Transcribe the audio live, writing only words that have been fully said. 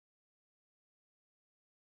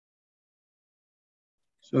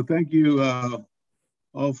So thank you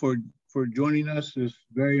all for joining us. This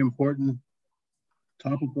very important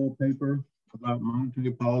topical paper about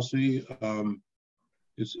monetary policy.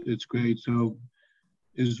 It's great. So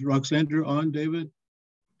is Roxandra on, David?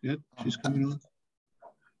 Yet she's coming on.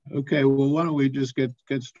 Okay. Well, why don't we just get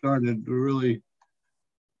started? Really,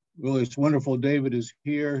 it's wonderful. David is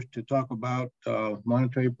here to talk about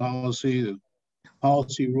monetary policy, the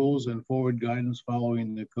policy rules, and forward guidance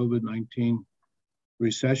following the COVID-19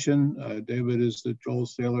 recession. David is the Joel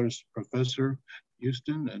Saylor's professor at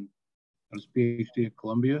Houston and has a PhD at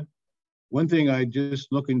Columbia. One thing I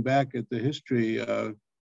just looking back at the history,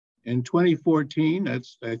 in 2014,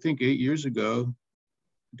 that's I think 8 years ago,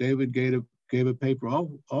 David gave a paper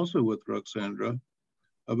also with Roxandra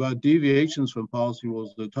about deviations from policy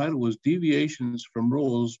rules. The title was Deviations from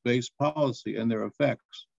Rules-Based Policy and Their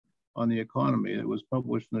Effects on the Economy. It was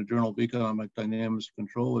published in the Journal of Economic Dynamics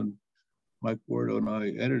Control, and Mike Bordo and I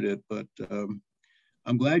edited it, but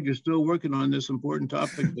I'm glad you're still working on this important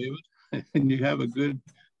topic, David, and you have a good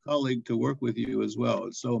colleague to work with you as well.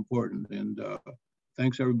 It's so important, and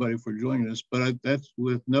thanks everybody for joining us. But that's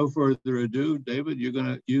with no further ado. David, you're going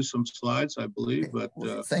to use some slides, I believe. But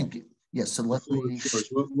thank you. Yes, so let me.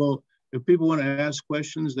 Well, if people want to ask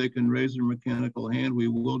questions, they can raise their mechanical hand. We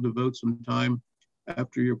will devote some time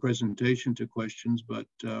after your presentation to questions, but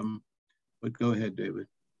go ahead, David.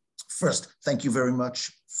 First, thank you very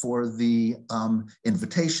much for the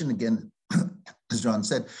invitation. Again, as John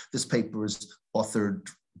said, this paper is authored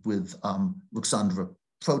with Alexandra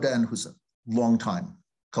Prodan, who's a longtime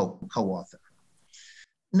co-author.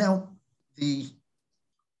 Now, the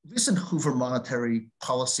recent Hoover Monetary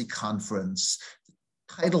Policy Conference, the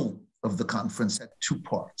title of the conference had two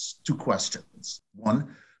parts, two questions.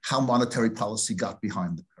 One, how monetary policy got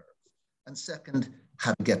behind the curve. And second,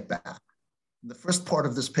 how to get back. The first part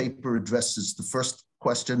of this paper addresses the first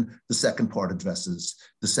question, the second part addresses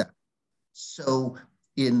the second. So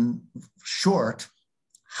in short,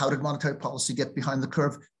 how did monetary policy get behind the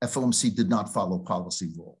curve? FOMC did not follow policy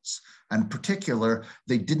rules. And in particular,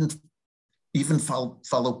 they didn't even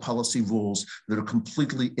follow policy rules that are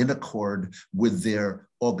completely in accord with their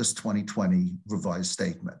August 2020 revised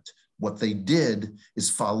statement. What they did is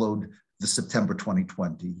followed the September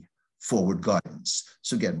 2020 forward guidance.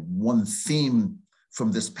 So again, one theme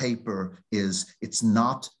from this paper is it's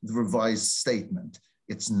not the revised statement,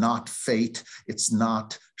 it's not fate, it's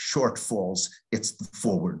not shortfalls, it's the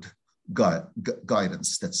forward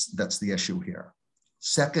guidance. That's the issue here.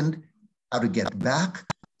 Second, how to get back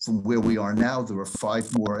from where we are now. There are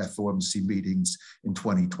 5 more FOMC meetings in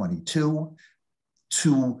 2022.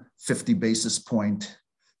 2 50 basis point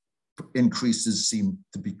increases seem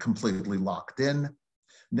to be completely locked in.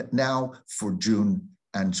 Now for June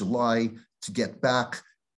and July to get back,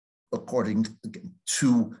 according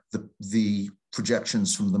to the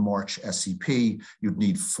projections from the March SEP, you'd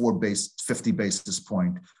need 50 basis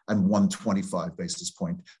point and 125 basis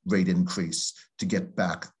point rate increase to get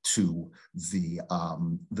back to the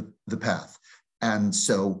path. And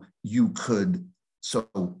so you could, so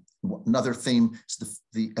another theme is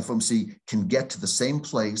the FOMC can get to the same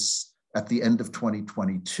place at the end of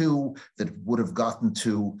 2022 that it would have gotten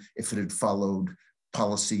to if it had followed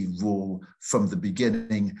policy rule from the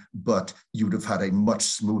beginning, but you'd have had a much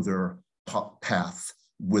smoother path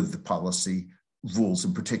with the policy rules,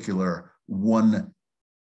 in particular, 1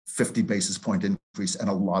 50 basis point increase and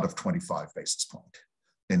a lot of 25 basis point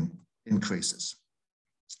increases.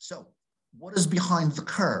 So what is behind the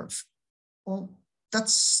curve? Well,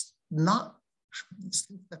 that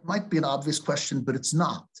might be an obvious question, but it's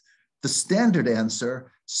not. The standard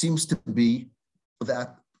answer seems to be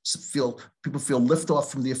that people feel liftoff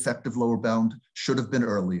from the effective lower bound should have been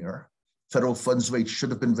earlier. Federal funds rate should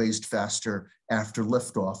have been raised faster after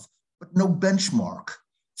liftoff, but no benchmark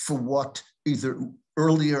for what either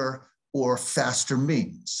earlier or faster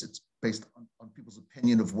means. It's based on people's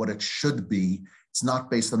opinion of what it should be. It's not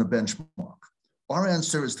based on a benchmark. Our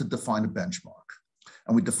answer is to define a benchmark.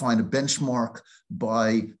 And we define a benchmark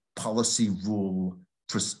by policy rule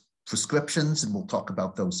prescriptions, and we'll talk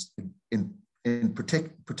about those in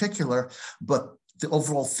particular, but the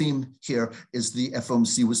overall theme here is the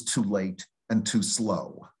FOMC was too late and too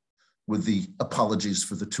slow, with the apologies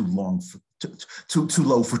for the too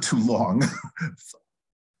low for too long.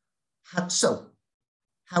 So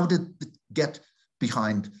how did it get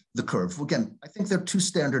behind the curve? Well, again, I think there are 2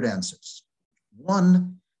 standard answers.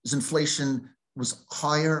 One is inflation is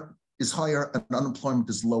higher and unemployment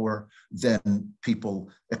is lower than people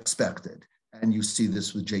expected. And you see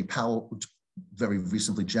this with Jay Powell, very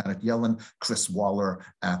recently Janet Yellen, Chris Waller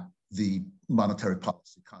at the Monetary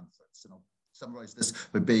Policy Conference. And I'll summarize this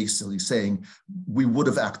by basically saying we would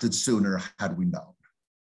have acted sooner had we known.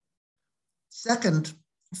 Second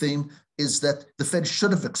theme is that the Fed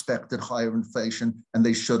should have expected higher inflation, and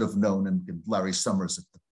they should have known, and Larry Summers at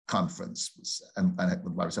the conference, and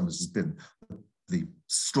Larry Summers has been the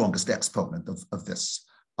strongest exponent of this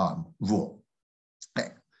rule. Okay.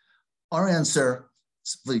 Our answer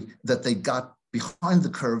is that they got behind the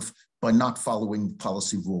curve by not following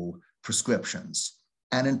policy rule prescriptions.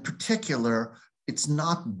 And in particular, it's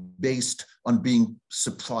not based on being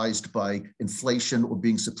surprised by inflation or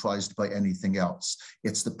being surprised by anything else.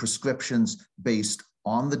 It's the prescriptions based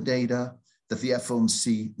on the data that the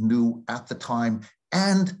FOMC knew at the time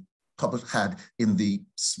and public had in the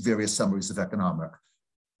various summaries of economic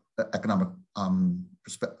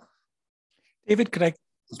perspective. David, could I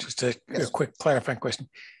just a quick clarifying question?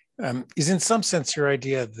 Is in some sense your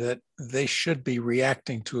idea that they should be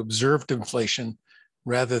reacting to observed inflation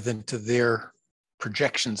rather than to their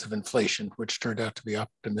projections of inflation, which turned out to be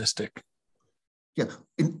optimistic? Yeah,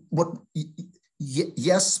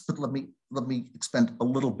 yes, but let me expand a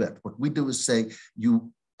little bit. What we do is say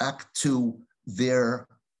you act to their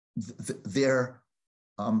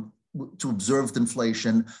to observed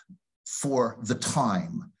inflation for the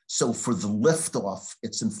time. So for the liftoff,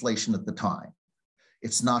 it's inflation at the time.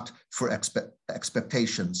 It's not for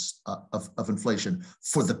expectations of inflation.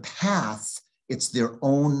 For the path, it's their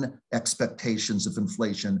own expectations of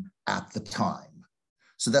inflation at the time.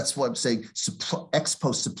 So that's why I'm saying ex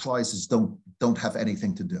post surprises don't have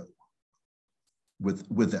anything to do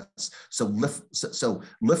with this. So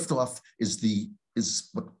liftoff is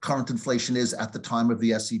what current inflation is at the time of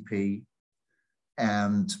the SEP,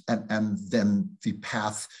 and then the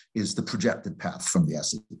path is the projected path from the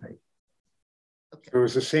SEP. Okay. So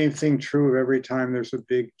is the same thing true of every time there's a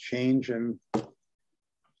big change, and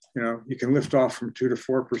you can lift off from 2 to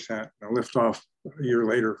 4% and lift off a year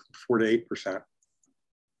later 4 to 8%.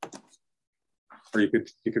 Or you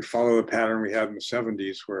could follow the pattern we had in the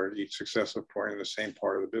 70s, where at each successive point in the same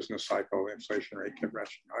part of the business cycle, the inflation rate kept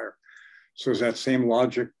ratcheting higher. So is that same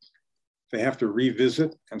logic? They have to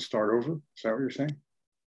revisit and start over? Is that what you're saying?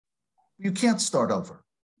 You can't start over.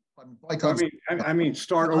 I mean,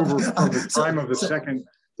 start over from the time of the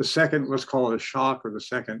second, let's call it a shock, or the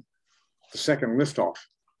second liftoff.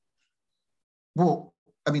 Well,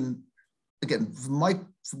 I mean, again, from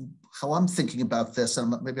how I'm thinking about this,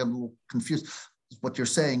 and maybe I'm a little confused, what you're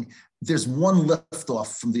saying, there's one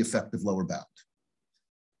liftoff from the effective lower bound.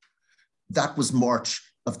 That was March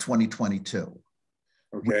of 2022.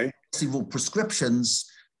 Okay. Rule prescriptions,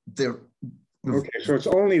 they're okay, so it's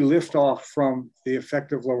only liftoff from the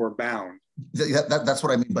effective lower bound. That's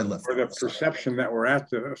what I mean by lift. Or the perception that we're at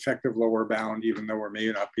the effective lower bound, even though we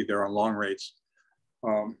may not be there on long rates.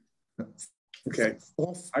 Okay,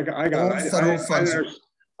 I got it.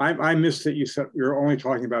 I missed that you said you're only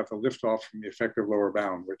talking about the liftoff from the effective lower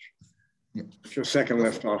bound, which your second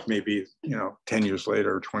liftoff may be 10 years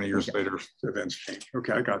later or 20 years later, events change.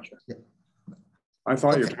 Okay, I got you. Yeah. I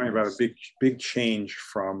thought you were talking about a big change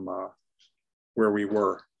from where we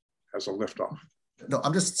were as a liftoff. No,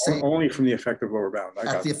 I'm just saying only from the effective lower bound.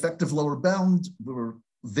 At the effective lower bound, we were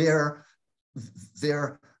there.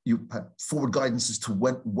 You had forward guidance as to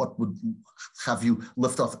what would have you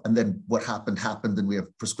lift off, and then what happened, and we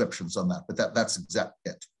have prescriptions on that. But that's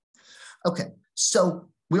exactly it. Okay, so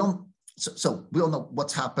we all know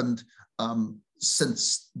what's happened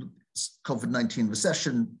since COVID-19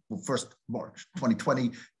 recession. Well, first, March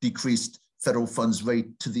 2020 decreased federal funds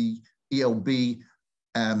rate to the ELB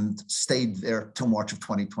and stayed there till March of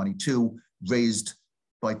 2022, raised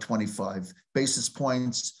by 25 basis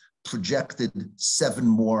points, projected 7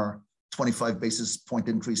 more 25 basis point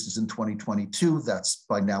increases in 2022. That's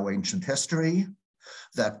by now ancient history.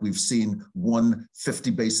 That we've seen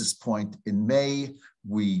 150 basis point in May.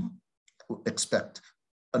 We expect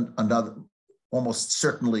another, almost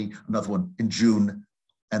certainly another one in June,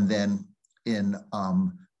 and then in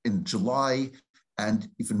July, and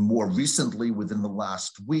even more recently within the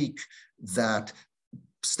last week, that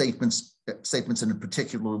statements and in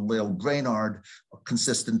particular Lael Brainard are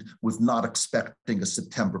consistent with not expecting a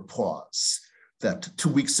September pause. That 2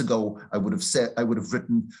 weeks ago, I would have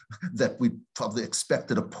written that we probably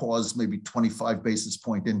expected a pause, maybe 25 basis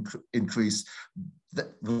point increase. The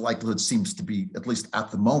likelihood seems to be, at least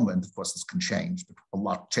at the moment, of course this can change, but a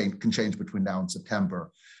lot can change between now and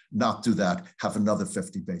September, not do that, have another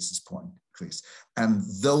 50 basis point increase. And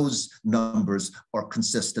those numbers are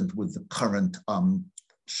consistent with the current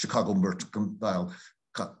Chicago Mercantile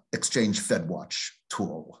Exchange FedWatch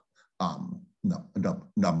tool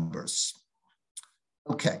numbers.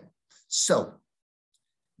 Okay, so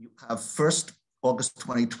You have first August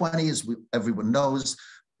 2020, as everyone knows,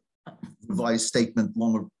 revised statement,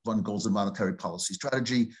 longer run goals of monetary policy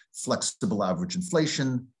strategy, flexible average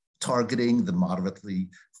inflation, targeting the moderately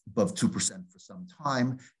above 2% for some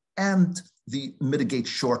time, and the mitigate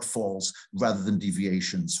shortfalls rather than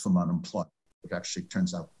deviations from unemployment, which actually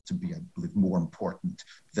turns out to be, I believe, more important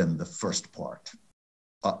than the first part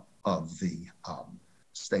of the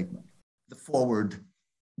statement. The forward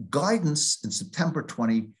guidance in September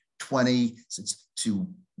 2020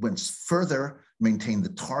 went further, maintain the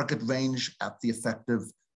target range at the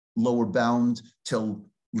effective lower bound till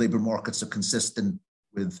labor markets are consistent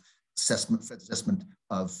with Fed's assessment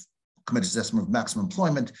of committed assessment of maximum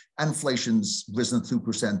employment, and inflation's risen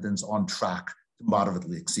 2% and is on track to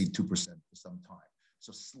moderately exceed 2% for some time.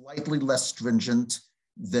 So slightly less stringent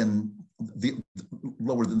than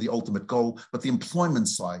lower than the ultimate goal, but the employment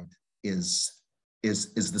side is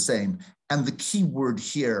the same. And the key word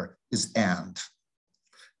here is and.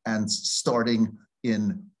 And starting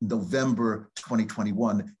in November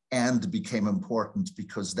 2021, and became important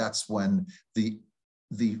because that's when the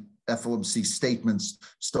FOMC statements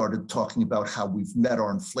started talking about how we've met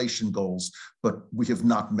our inflation goals, but we have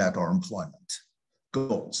not met our employment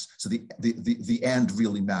goals. So the and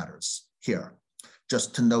really matters here.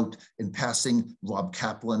 Just to note, in passing, Rob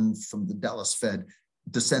Kaplan from the Dallas Fed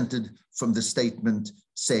dissented from the statement,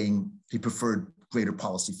 saying he preferred greater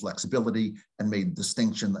policy flexibility and made a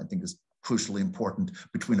distinction I think is crucially important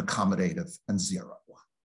between accommodative and zero.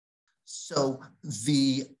 So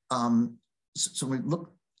so when we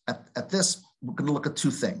look at this, we're going to look at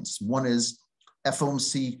two things. One is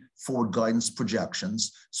FOMC forward guidance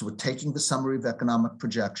projections. So we're taking the summary of economic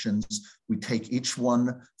projections. We take each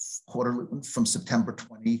one quarterly from September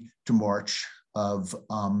 20 to March of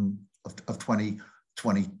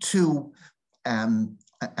 2022, and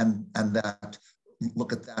that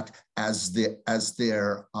look at that as their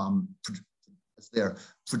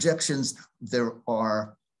projections. There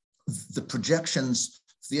are the projections.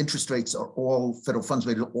 The interest rates are all federal funds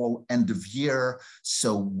rate, all end of year.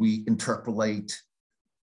 So we interpolate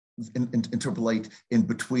in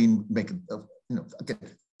between, make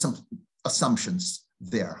again some assumptions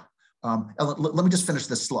there. Let me just finish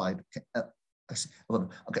this slide.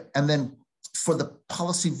 Okay, and then for the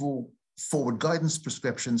policy rule forward guidance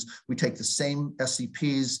prescriptions, we take the same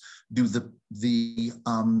SEPs, do the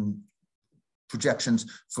projections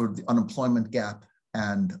for the unemployment gap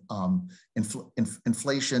and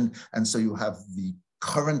inflation. And so you have the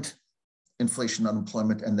current inflation,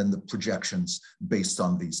 unemployment, and then the projections based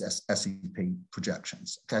on these SEP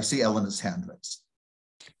projections. Okay, I see Eleanor's hand raised.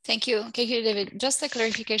 Thank you, David. Just a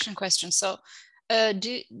clarification question. So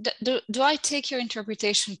do I take your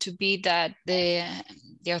interpretation to be that the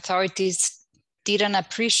authorities didn't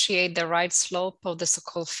appreciate the right slope of the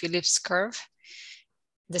so-called Phillips curve,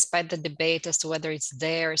 despite the debate as to whether it's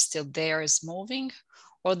there, still there, is moving,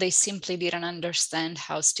 or they simply didn't understand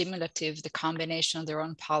how stimulative the combination of their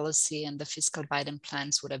own policy and the fiscal Biden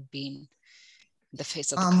plans would have been in the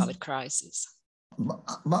face of the COVID crisis?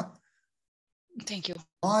 Thank you.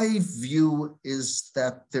 My view is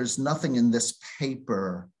that there's nothing in this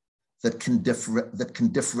paper that can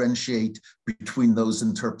differentiate between those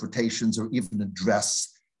interpretations or even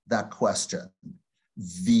address that question.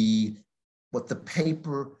 What the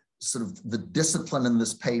paper, sort of the discipline in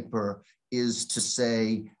this paper is to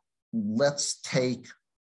say, let's take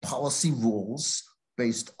policy rules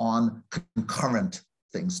based on concurrent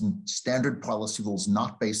things, standard policy rules,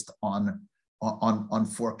 not based on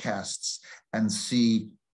forecasts, and see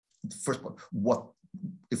first what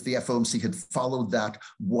if the FOMC had followed that,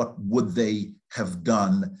 what would they have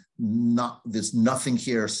done? There's nothing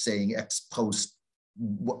here saying ex post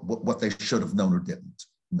what they should have known or didn't.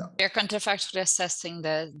 No. They're counterfactually assessing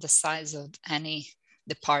the size of any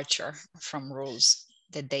departure from rules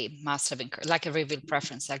that they must have incurred, like a revealed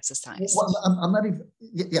preference exercise. Well, I'm not even.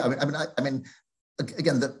 Yeah, I mean,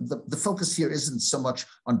 again, the focus here isn't so much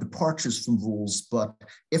on departures from rules, but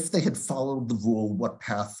if they had followed the rule, what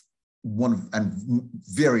path? And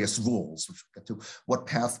various rules, which we'll get to. What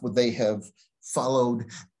path would they have followed,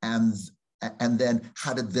 and then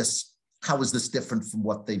how is this different from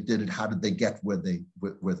what they did, and how did they get where they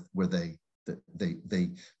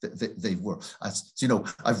were? As you know,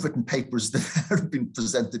 I've written papers that have been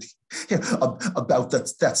presented here about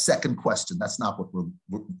that second question. That's not what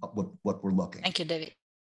we're looking. Thank you, David.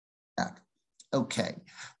 At. Okay,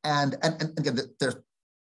 and again, there's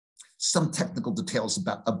some technical details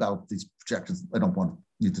about these projections. I don't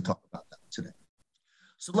need to talk about that today.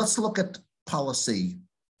 So let's look at policy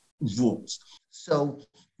rules. So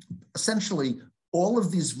essentially, all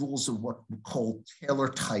of these rules are what we call Taylor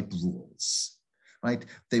type rules, right?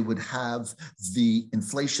 They would have the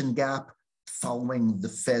inflation gap following the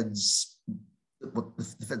Fed's, what the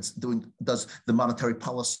Fed's does the monetary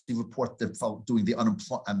policy report, they're doing the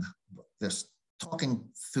unemployment, and they're talking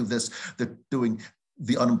through this, they're doing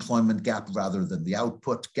the unemployment gap rather than the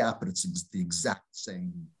output gap, but it's the exact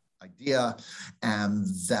same idea, and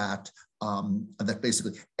that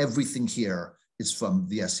basically everything here is from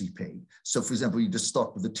the SEP. So for example, you just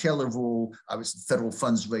start with the Taylor rule. Obviously, federal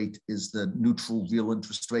funds rate is the neutral real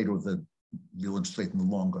interest rate, or the real interest rate in the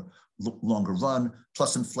longer run,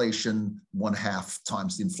 plus inflation, 1/2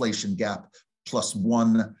 times the inflation gap, plus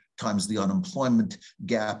 1 times the unemployment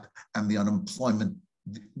gap, and the unemployment,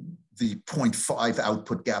 the 0.5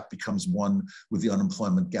 output gap becomes 1 with the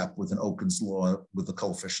unemployment gap with an Okun's law with a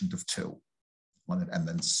coefficient of 2. And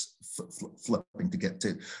then flipping to get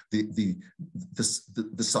to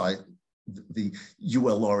the side, the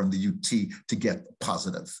ULR and the UT to get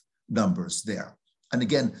positive numbers there. And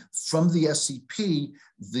again, from the SEP,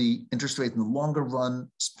 the interest rate in the longer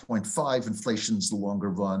run is 0.5, inflation's the longer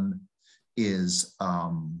run is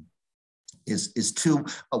 2.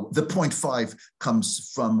 Oh, the 0.5 comes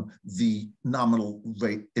from the nominal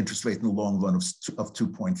rate, interest rate in the long run of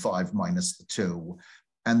 2.5 minus the 2.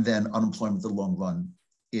 And then unemployment in the long run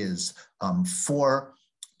is 4.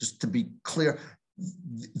 Just to be clear,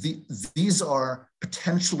 these are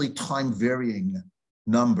potentially time varying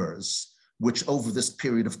numbers, which over this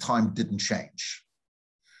period of time didn't change.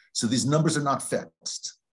 So these numbers are not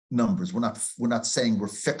fixed numbers. We're not saying we're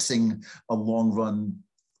fixing a long run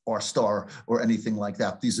R star or anything like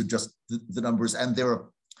that. These are just the numbers, and there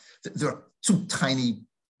are 2 tiny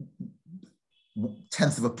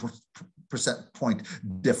 1/10 of a percent point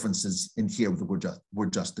differences in here that we're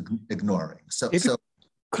just ignoring. So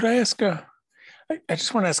could I ask I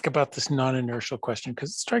just want to ask about this non-inertial question,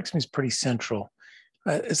 because it strikes me as pretty central.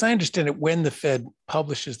 As I understand it, when the Fed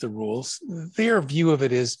publishes the rules, their view of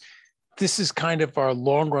it is this is kind of our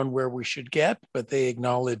long run where we should get, but they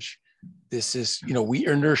acknowledge this is, we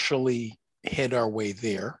inertially head our way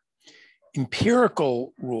there.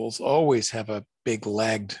 Empirical rules always have a big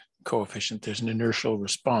lagged coefficient. There's an inertial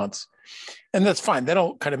response, and that's fine. That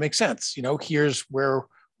all kind of makes sense. Here's where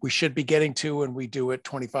we should be getting to, and we do it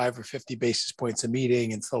 25 or 50 basis points a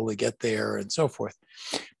meeting and slowly get there and so forth.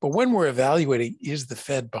 But when we're evaluating, is the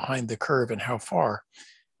Fed behind the curve and how far,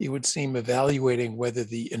 it would seem evaluating whether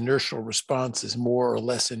the inertial response is more or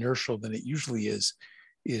less inertial than it usually is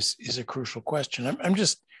a crucial question.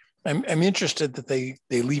 I'm interested that they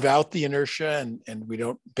leave out the inertia, and we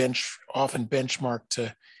don't often benchmark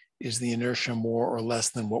to, is the inertia more or less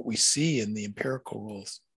than what we see in the empirical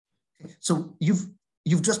rules? So you've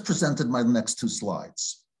just presented my next 2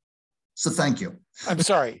 slides. So thank you. I'm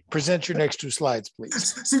sorry, present your next 2 slides,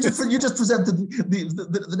 please. So you just presented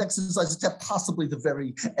the next 2 slides at possibly the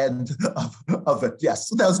very end of it. Yes,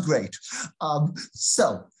 so that was great.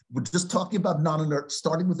 So we're just talking about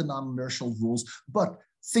starting with the non-inertial rules, but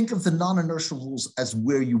think of the non-inertial rules as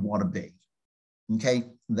where you want to be, okay?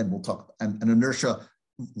 And then we'll talk, and inertia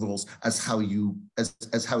rules as how you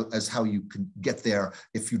can get there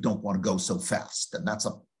if you don't want to go so fast. And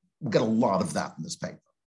we'll get a lot of that in this paper.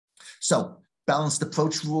 So balanced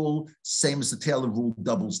approach rule, same as the Taylor rule,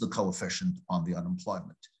 doubles the coefficient on the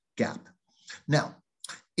unemployment gap. Now,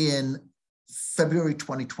 in February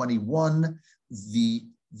 2021,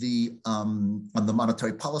 on the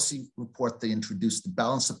monetary policy report, they introduced the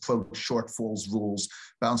balanced approach shortfalls rules.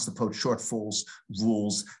 Balanced approach shortfalls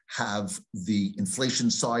rules have the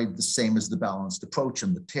inflation side the same as the balanced approach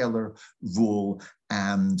and the Taylor rule,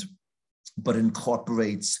 but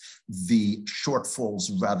incorporates the shortfalls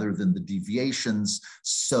rather than the deviations.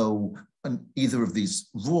 So on either of these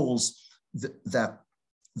rules, that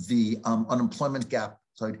the unemployment gap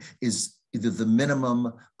side is either the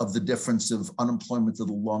minimum of the difference of unemployment to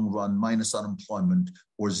the long run minus unemployment,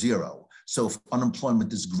 or 0. So if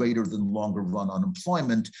unemployment is greater than longer run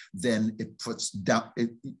unemployment, then it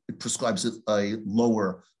prescribes a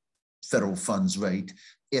lower federal funds rate.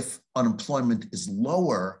 If unemployment is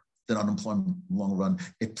lower than unemployment long run,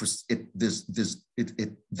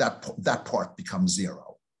 that part becomes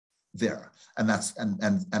 0 there, and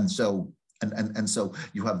so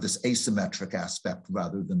you have this asymmetric aspect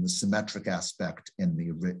rather than the symmetric aspect in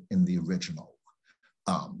the original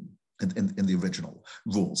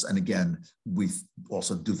rules. And again, we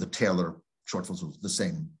also do the Taylor shortfalls rules, the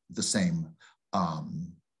same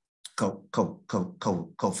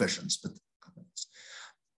coefficients. But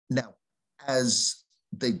now, as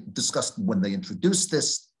they discussed when they introduced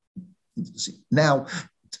this, now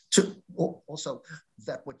also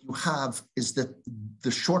that what you have is that the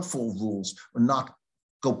shortfall rules are not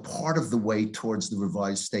go part of the way towards the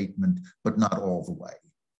revised statement, but not all the way.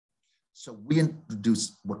 So we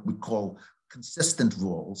introduce what we call consistent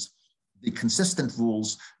rules. The consistent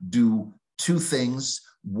rules do two things.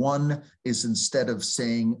 One is, instead of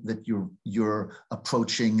saying that you're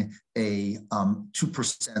approaching a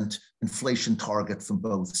 2% inflation target from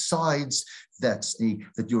both sides, that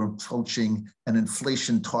you're approaching an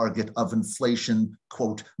inflation target of inflation,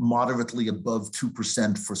 quote, moderately above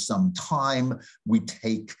 2% for some time. We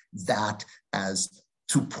take that as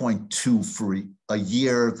 2.2 for a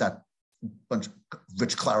year. That bunch of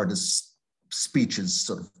Rich Clarida's speeches,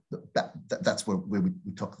 sort of, that's where we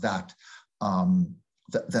took that.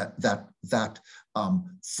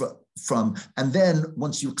 From, and then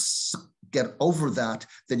once you get over that,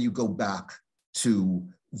 then you go back to,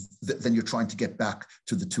 then you're trying to get back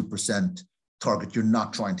to the 2% target. You're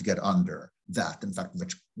not trying to get under that. In fact,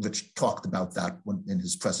 Rich talked about that in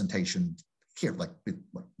his presentation here, like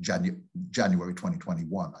January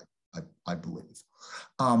 2021, I believe.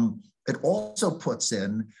 It also puts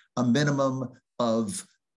in a minimum of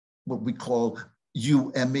what we call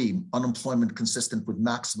UME, unemployment consistent with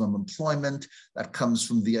maximum employment. That comes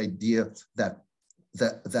from the idea that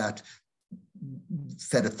Fed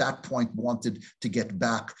at that point wanted to get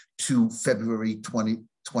back to February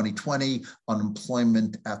 2020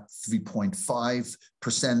 unemployment at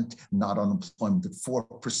 3.5%, not unemployment at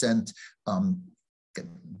 4%.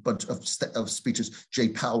 Bunch of speeches, Jay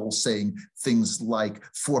Powell saying things like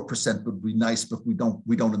 4% would be nice, but we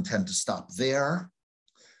don't intend to stop there.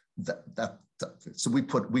 So we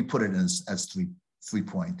put it in as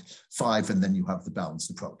 3.5, and then you have the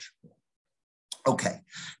balanced approach. Okay,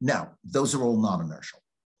 now those are all non-inertial.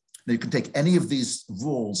 Now you can take any of these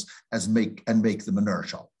rules as make them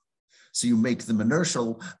inertial. So you make them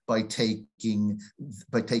inertial by taking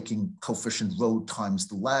coefficient rho times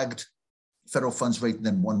the lagged federal funds rate, and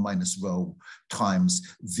then 1 minus rho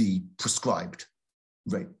times the prescribed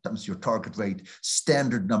rate. That's your target rate.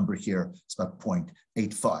 Standard number here is about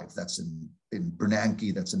 0.85. That's in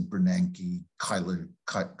Bernanke. That's in Bernanke,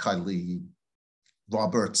 Kylie,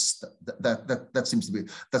 Roberts. That seems to be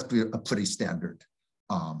a pretty standard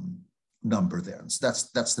number there. And so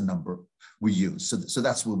that's the number we use. So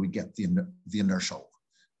that's where we get the inertial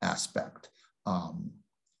aspect of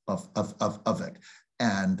it.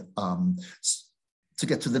 And to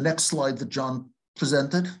get to the next slide that John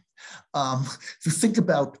presented, if you think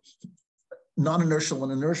about non-inertial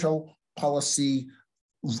and inertial policy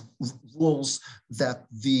rules, that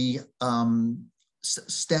the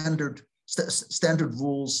standard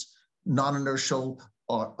rules, non-inertial,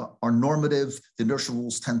 are normative. The inertial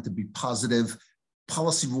rules tend to be positive.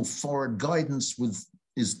 Policy rule forward guidance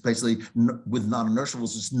is basically, with non-inertial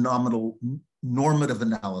rules, is normative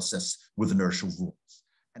analysis with inertial rules,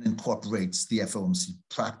 and incorporates the FOMC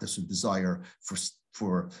practice or desire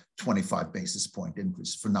for 25 basis point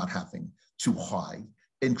increase, for not having too high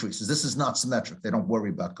increases. This is not symmetric. They don't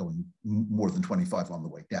worry about going more than 25 on the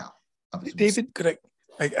way down. Obviously, David, could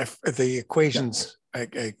the equations, yeah.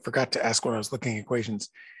 I forgot to ask when I was looking at equations.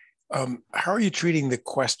 How are you treating the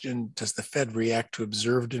question, does the Fed react to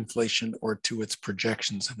observed inflation or to its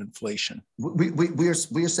projections of inflation? We are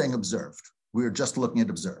saying observed. We are just looking at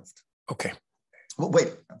observed. Okay. Well,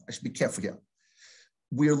 wait, I should be careful here.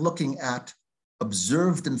 We are looking at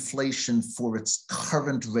observed inflation for its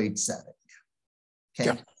current rate setting.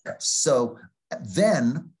 Okay. Yeah. So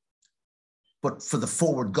then, but for the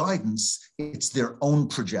forward guidance, it's their own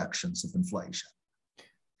projections of inflation.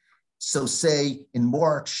 So say in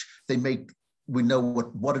March, we know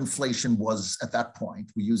what inflation was at that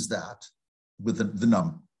point. We use that with the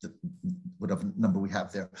number, whatever number we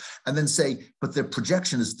have there. And then say, but their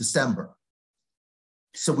projection is December.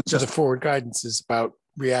 So the forward guidance is about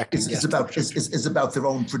reacting. Is about their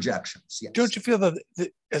own projections. Yes. Don't you feel that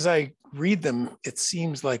as I read them, it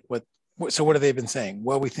seems like so what have they been saying?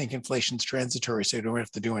 Well, we think inflation's transitory, so you don't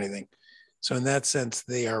have to do anything. So in that sense,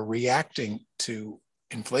 they are reacting to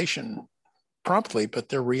inflation promptly, but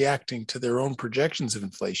they're reacting to their own projections of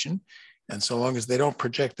inflation. And so long as they don't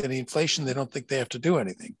project any inflation, they don't think they have to do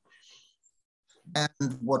anything.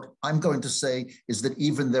 And what I'm going to say is that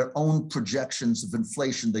even their own projections of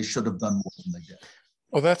inflation, they should have done more than they did.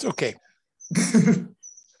 Oh, that's okay.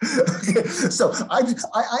 Okay. So I'm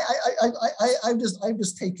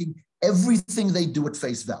just taking everything they do at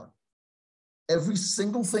face value. Every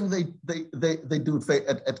single thing they do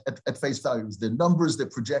at face value, their numbers, their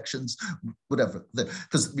projections, whatever.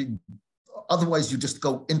 Because otherwise, you just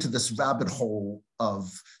go into this rabbit hole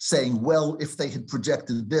of saying, well, if they had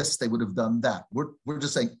projected this, they would have done that. We're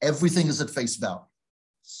just saying everything is at face value.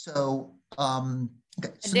 So,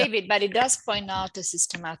 okay. So David, but it does point out a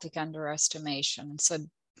systematic underestimation. So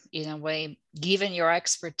in a way, given your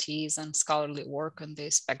expertise and scholarly work on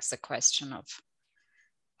this, begs the question of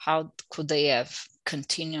how could they have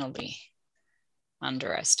continually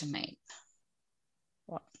underestimate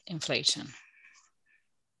inflation?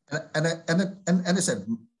 And I said,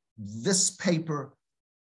 this paper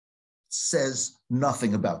says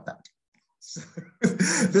nothing about that.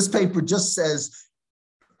 This paper just says,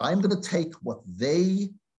 I'm going to take what they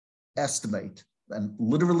estimate and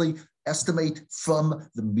literally estimate from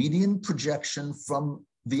the median projection from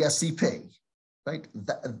the SEP, right?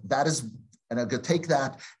 That is, and I'm going to take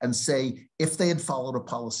that and say, if they had followed a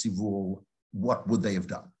policy rule, what would they have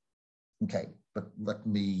done? Okay, but let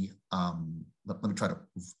me try to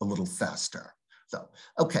a little faster. So,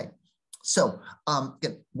 okay, so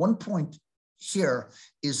again, one point here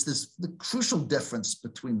is the crucial difference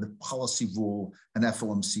between the policy rule and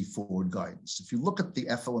FOMC forward guidance. If you look at the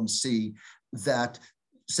FOMC that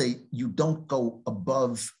say you don't go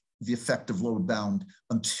above the effective lower bound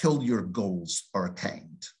until your goals are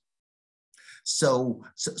attained. So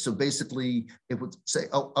basically it would say,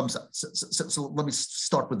 oh, I'm sorry. So let me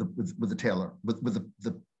start with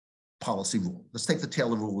the policy rule. Let's take the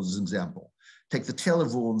Taylor rule as an example. Take the Taylor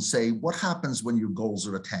rule and say, what happens when your goals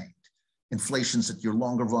are attained? Inflation's at your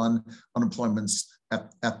longer run, unemployment's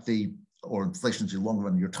or inflation's your longer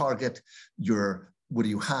run, your target, what do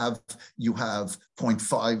you have? You have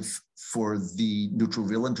 0.5 for the neutral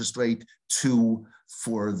real interest rate, 2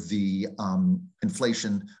 for the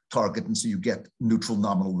inflation target, and so you get neutral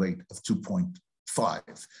nominal rate of 2.5.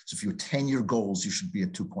 So if you attain your goals, you should be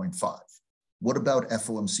at 2.5. What about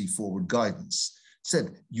FOMC forward guidance? It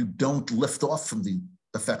said you don't lift off from the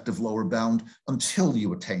effective lower bound until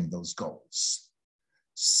you attain those goals.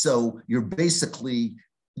 So you're basically,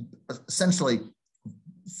 essentially,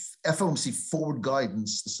 FOMC forward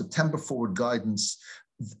guidance, the September forward guidance,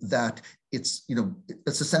 that it's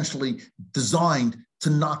essentially designed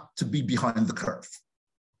not to be behind the curve.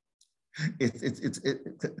 It's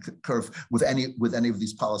curve with any of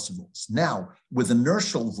these policy rules. Now, with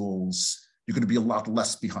inertial rules, you're going to be a lot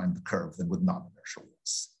less behind the curve than with non-inertial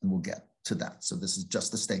rules, and we'll get to that. So this is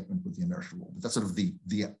just a statement with the inertial rule. That's sort of the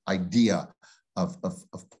idea of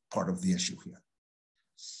part of the issue here.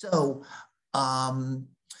 So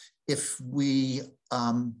if we,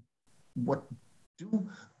 what do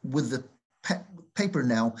with the paper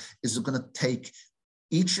now is we're going to take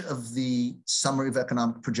each of the summary of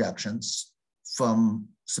economic projections from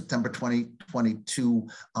September 2022,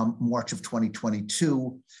 March of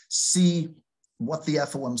 2022, see what the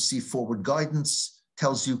FOMC forward guidance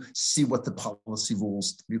tells you, see what the policy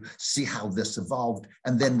rules tell you, see how this evolved,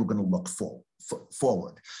 and then we're going to look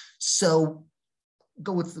forward. So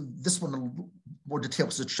go with this one in more detail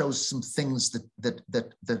because it shows some things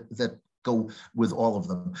that go with all of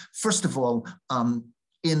them. First of all,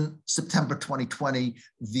 in September 2020,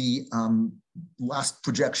 the last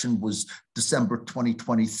projection was December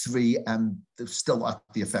 2023, and they're still at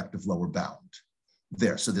the effective lower bound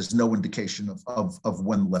there. So there's no indication of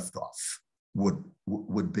when liftoff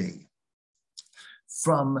would be.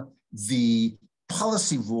 From the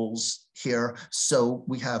policy rules here, so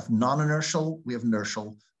we have non-inertial, we have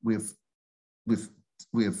inertial, we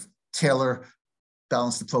have Taylor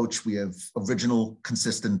balanced approach, we have original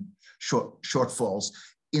consistent shortfalls.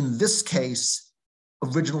 In this case,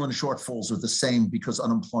 original and shortfalls are the same because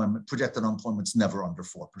projected unemployment's never under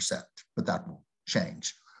 4%, but that will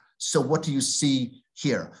change. So what do you see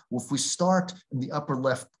here? Well, if we start in the upper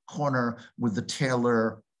left corner with the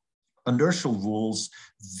Taylor inertial rules,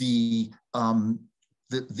 the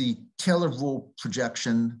Taylor rule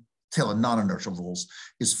projection, Taylor non-inertial rules,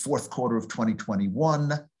 is fourth quarter of 2021.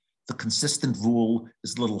 The consistent rule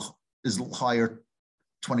is a little higher,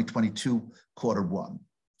 2022, quarter one.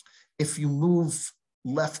 If you move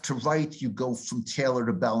left to right, you go from Taylor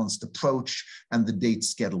to balanced approach, and the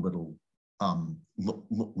dates get a little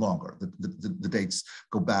longer. The dates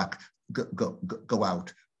go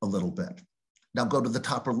out a little bit. Now go to the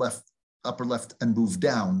upper left and move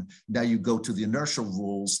down. Now you go to the inertial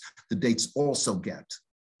rules. The dates also get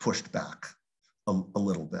pushed back a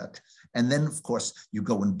little bit. And then, of course, you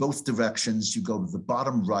go in both directions. You go to the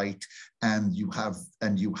bottom right, and you have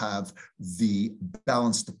the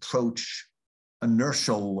balanced approach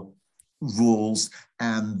inertial rules,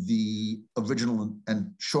 and the original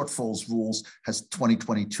and shortfalls rules has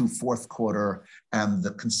 2022 fourth quarter, and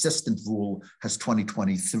the consistent rule has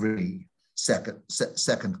 2023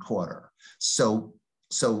 second quarter. So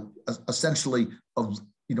essentially,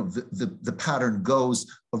 the pattern goes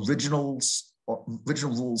original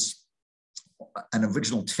rules and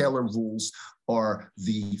original Taylor rules are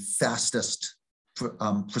the fastest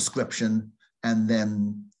prescription, and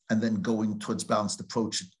then going towards balanced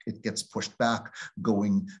approach, it gets pushed back.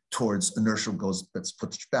 Going towards inertial gets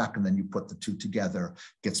pushed back, and then you put the two together,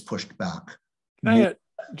 gets pushed back. Can I,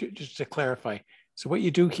 just to clarify, so what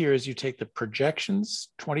you do here is you take the projections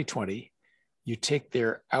 2020, you take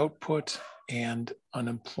their output and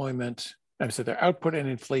unemployment, their output and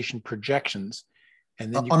inflation projections,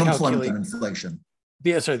 and then you unemployment calculate and inflation.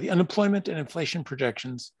 The unemployment and inflation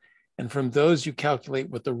projections. And from those, you calculate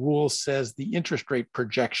what the rule says the interest rate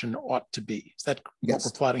projection ought to be. Is that what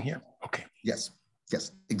we're plotting here? Okay. Yes,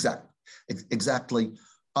 exactly.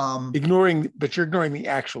 But you're ignoring the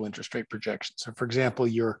actual interest rate projection. So, for example,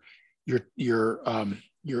 your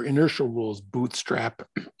inertial rules bootstrap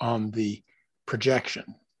on the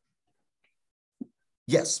projection.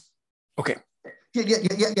 Yes. Okay.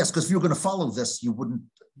 Yes. Because if you're going to follow this, you wouldn't.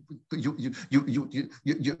 You'd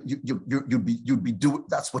be doing.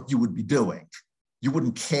 That's what you would be doing. You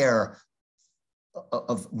wouldn't care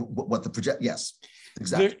of what the project. Yes,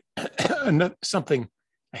 exactly. Something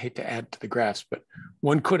I hate to add to the graphs, but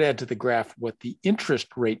one could add to the graph what the interest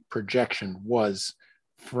rate projection was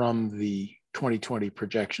from the 2020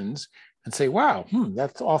 projections, and say, "Wow,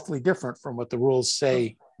 that's awfully different from what the rules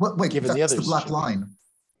say." Wait, given the others, the black line.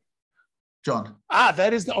 John.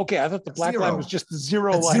 That is okay. I thought the black line was just the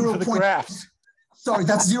zero line for the graphs. Sorry,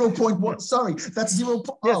 that's 0.1. Sorry, that's 0.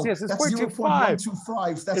 Yes, it's that's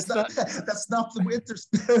 0.125. That's not the interest.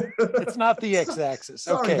 It's not the x-axis.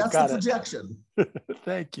 Sorry, okay, that's got the projection.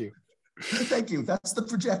 Thank you. Thank you. That's the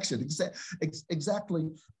projection. Exactly.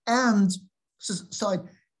 And so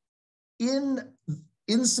in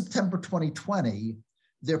September 2020.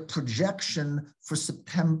 Their projection for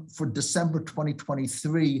December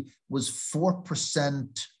 2023 was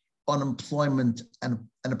 4% unemployment and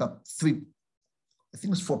about 3%. I think it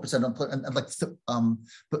was 4% unemployment and like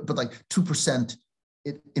but like 2%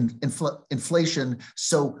 inflation.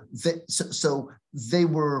 So they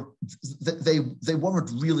weren't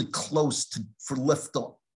really close for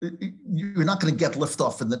liftoff. You're not going to get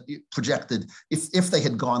liftoff in the projected. If they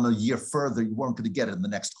had gone a year further, you weren't going to get it in the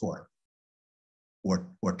next quarter. Or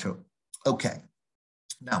two. Okay.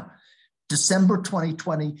 Now, December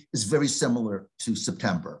 2020 is very similar to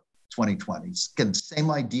September 2020. Again,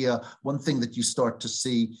 same idea. One thing that you start to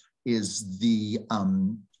see is the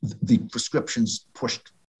prescriptions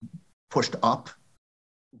pushed up.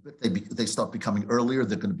 They start becoming earlier.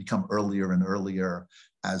 They're going to become earlier and earlier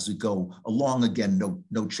as we go along. Again,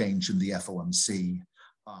 no change in the FOMC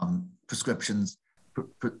prescriptions.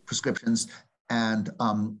 And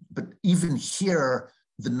but even here,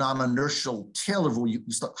 the non-inertial Taylor rule, you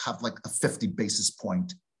start have like a 50 basis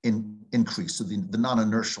point increase. So the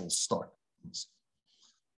non-inertial start.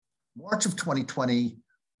 March of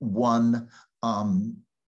 2021,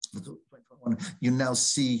 you now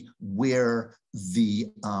see where the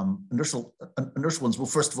inertial ones. Well,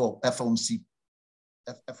 first of all, FOMC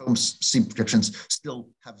predictions still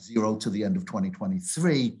have 0 to the end of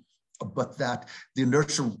 2023. But that the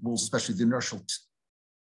inertial rules, especially the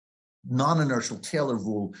non-inertial Taylor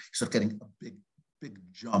rule, you start getting a big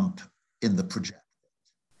jump in the projected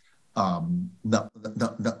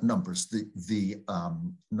numbers. The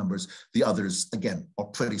numbers, the others again are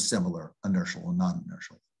pretty similar, inertial and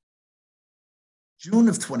non-inertial. June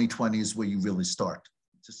of 2020 is where you really start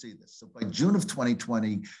to see this. So by June of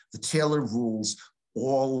 2020, the Taylor rules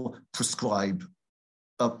all prescribe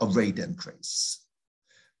a rate increase.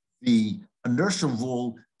 The inertial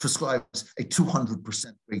rule prescribes a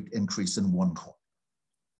 200% rate increase in one quarter.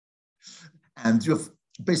 And you have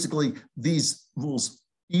basically these rules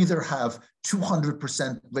either have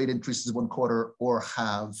 200% rate increases in one quarter or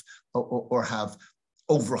have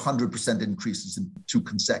over 100% increases in 2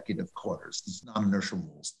 consecutive quarters. These non-inertial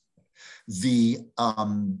rules. The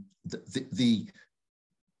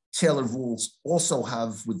Taylor rules also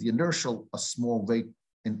have with the inertial a small rate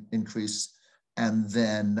increase. And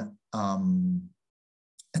then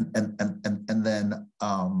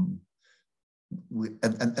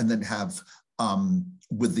have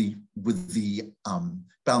with the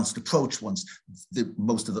balanced approach ones,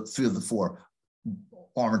 most of the 3 of the 4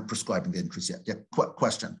 aren't prescribing the increase yet. Yeah,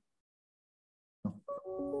 question.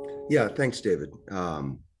 Yeah, thanks, David.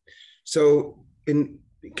 So in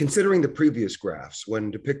considering the previous graphs,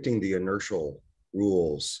 when depicting the inertial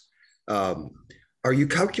rules, are you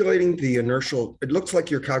calculating the inertial? It looks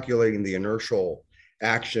like you're calculating the inertial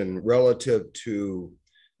action relative to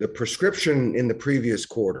the prescription in the previous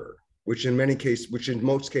quarter, which in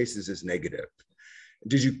most cases is negative.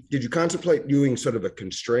 Did you contemplate doing sort of a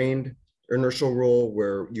constrained inertial rule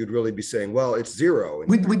where you'd really be saying, well, it's zero.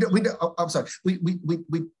 I'm sorry.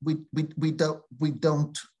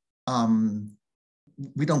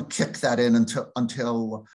 We don't kick that in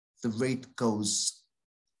until the rate goes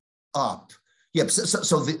up. Yep.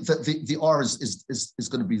 So the R is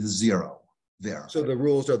going to be the zero there. So the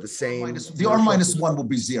rules are the same. The R minus one will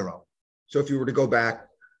be zero. So if you were to go back,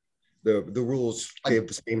 the rules gave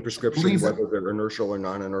the same prescription, whether they're inertial or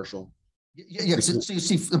non-inertial. Yeah. So you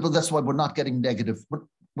see, but that's why we're not getting negative. We're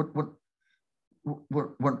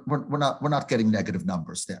not getting negative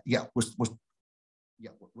numbers there. Yeah,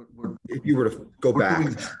 if you were to go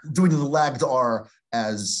back, doing the lagged R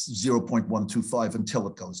as 0.125 until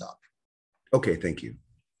it goes up. Okay, thank you.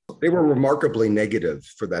 They were remarkably negative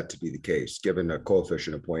for that to be the case, given a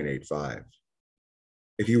coefficient of 0.85.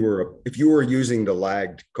 If you were using the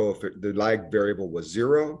lagged coefficient, the lagged variable was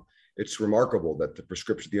zero. It's remarkable that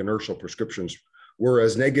the inertial prescriptions were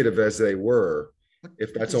as negative as they were.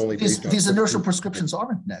 If that's only these inertial prescriptions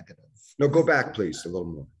aren't negative. No, go back, please, a little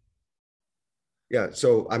more. Yeah,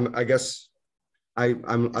 so I'm looking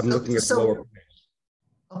at the lower.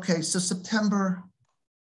 Okay, so September.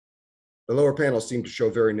 The lower panels seem to show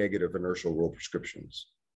very negative inertial rule prescriptions.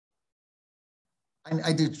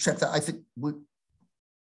 I did check that. I think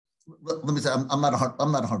let me say I'm not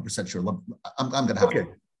 100% sure. I'm going to have. Okay,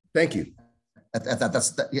 thank you. At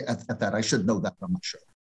that, I should know that, but I'm not sure.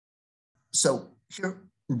 So here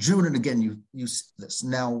in June, and again, you see this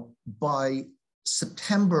now by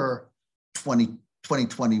September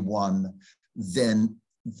 2021, then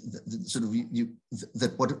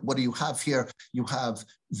what do you have here? You have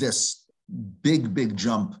this big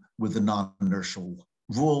jump with the non-inertial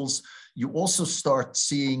rules. You also start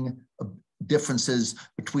seeing differences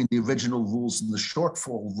between the original rules and the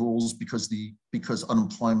shortfall rules because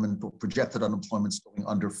unemployment or projected unemployment is going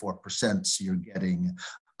under 4%. So you're getting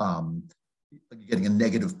a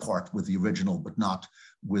negative part with the original, but not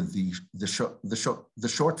with the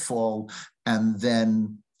shortfall. And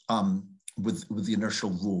then with the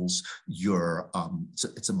inertial rules,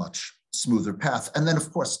 it's a much smoother path. And then of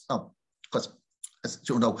course, because as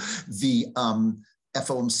you know, the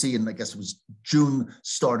FOMC, and I guess it was June,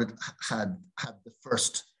 had the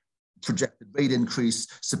first projected rate increase.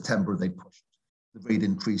 September, they pushed the rate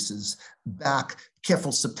increases back.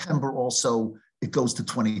 Careful, September also, it goes to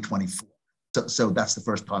 2024. So that's the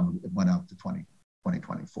first time it went out to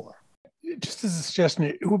 2024. Just as a suggestion,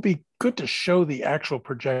 it would be good to show the actual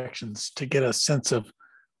projections to get a sense of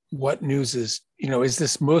what news is. Is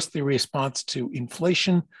this mostly a response to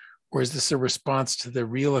inflation, or is this a response to the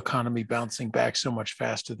real economy bouncing back so much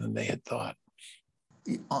faster than they had thought?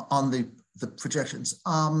 On the projections,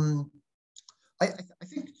 I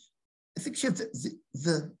think here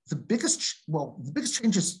the biggest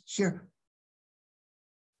changes here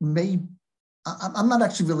I'm not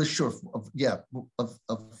actually really sure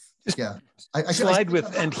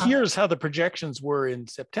and here's how the projections were in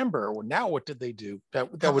September. Well, now what did they do?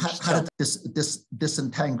 That would just how did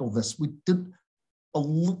disentangle this? We did a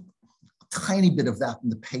tiny bit of that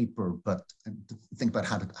in the paper, but think about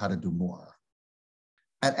how to do more.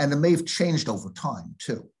 And it may have changed over time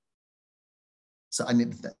too. So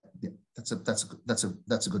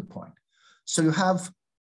that's a good point. So you have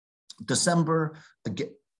December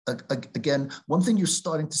again. One thing you're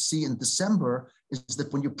starting to see in December is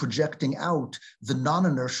that when you're projecting out, the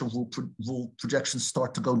non-inertial rule projections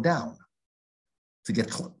start to go down to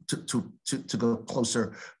get to go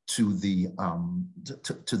closer to the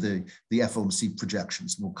FOMC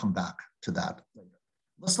projections. We'll come back to that later.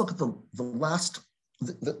 Let's look at the last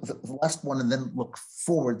one and then look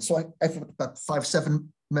forward. So I think about 5-7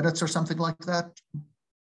 minutes or something like that.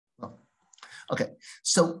 Okay,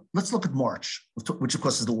 so let's look at March, which of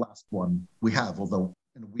course is the last one we have, although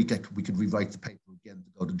in a week we could rewrite the paper again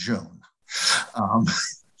to go to June.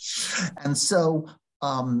 And so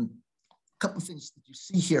a couple of things that you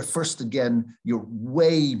see here. First, again, you're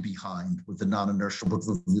way behind with the non-inertial, but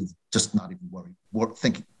just not even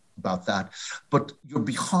thinking about that. But you're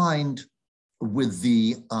behind with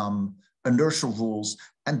the inertial rules,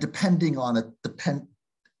 and depending on it,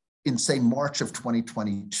 in say March of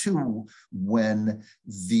 2022, when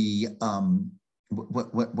the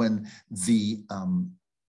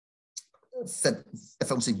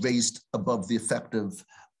FOMC raised above the effective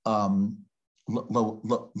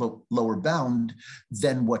lower bound,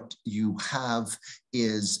 then what you have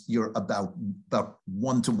is you're about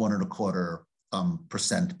 1 to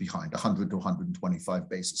 1.25% behind, 100 to 125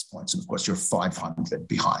 basis points, and of course you're 500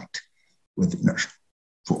 behind with inertial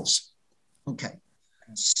rules. Okay.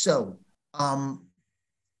 So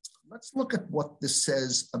let's look at what this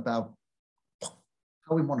says about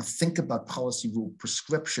how we want to think about policy rule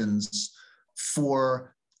prescriptions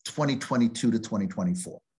for 2022 to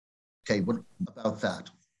 2024. Okay, what about that?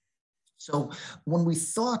 So when we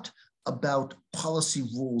thought about policy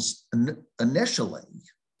rules initially,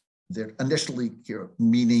 they're initially here,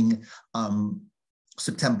 meaning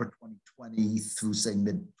September 2020 through say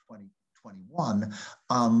mid-2021,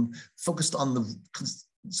 focused on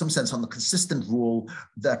in some sense on the consistent rule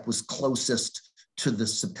that was closest to the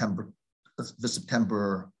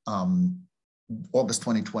August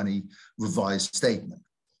 2020 revised statement.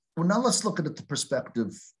 Well, now let's look at it the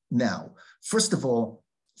perspective now. First of all,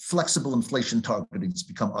 flexible inflation targeting has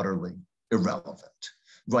become utterly irrelevant,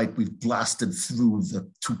 right? We've blasted through the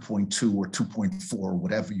 2.2 or 2.4, or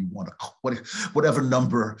whatever you want to call, whatever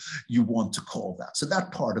number you want to call that. So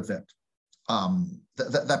that part of it,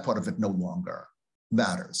 that part of it no longer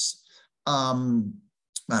matters.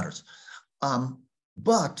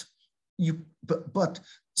 You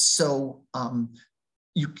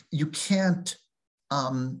can't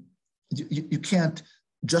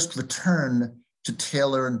just return to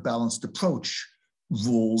Taylor and balanced approach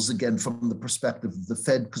rules again from the perspective of the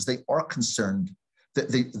Fed, because they are concerned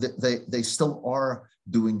that they still are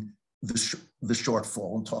doing the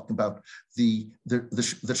shortfall and talking about the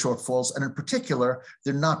shortfalls, and in particular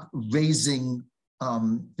they're not raising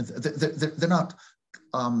they're not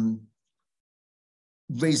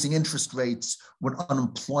raising interest rates when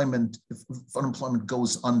unemployment, if unemployment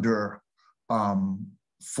goes under they're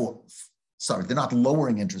not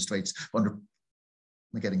lowering interest rates under,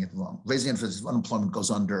 I'm getting it wrong, raising interest rates if unemployment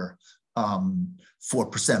goes under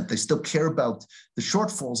 4%. They still care about the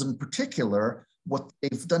shortfalls, and in particular, what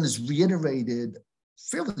they've done is reiterated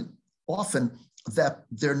fairly often that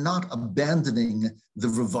they're not abandoning the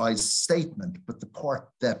revised statement, but the part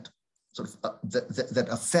that sort of that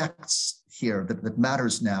affects here, that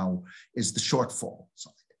matters now, is the shortfall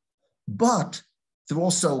side. But you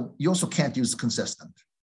also can't use consistent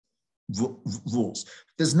rules.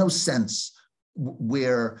 There's no sense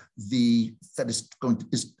where the Fed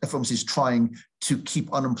FOMC is trying to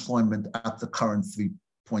keep unemployment at the current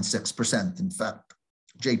 3.6%. In fact,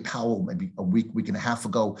 Jay Powell, maybe a week and a half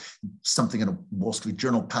ago, something in a Wall Street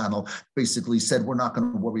Journal panel basically said, we're not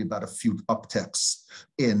going to worry about a few upticks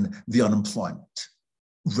in the unemployment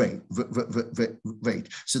rate.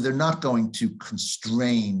 So they're not going to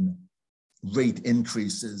constrain rate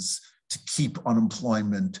increases to keep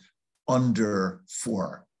unemployment under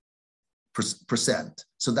 4%.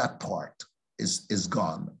 So that part is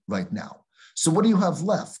gone right now. So what do you have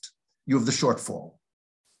left? You have the shortfall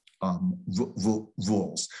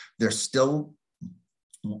rules. They're still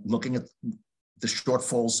looking at the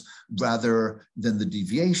shortfalls rather than the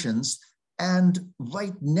deviations. And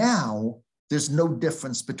right now, there's no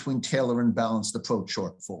difference between Taylor and balanced approach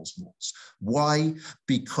shortfalls rules. Why?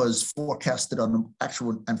 Because forecasted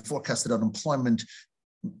unemployment,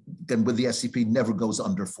 then with the SEP, never goes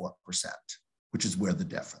under 4%, which is where the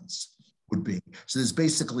difference would be. So there's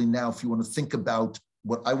basically now, if you want to think about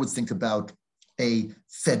what I would think about a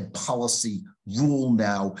Fed policy rule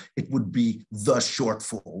now, it would be the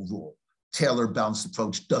shortfall rule. Taylor balanced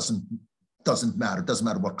approach doesn't matter. Doesn't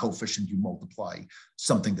matter what coefficient you multiply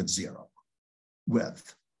something that's zero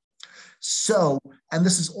with. So, and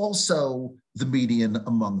this is also the median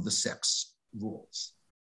among the 6 rules.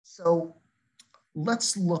 So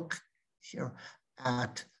let's look here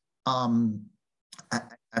at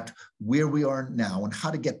where we are now and how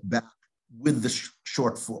to get back with the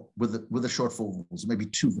shortfall, with the shortfall rules, maybe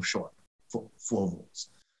 2 shortfall rules.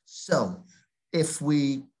 So if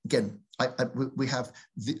we, again, we have,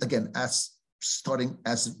 as starting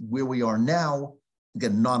as where we are now,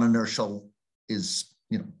 again, non-inertial is,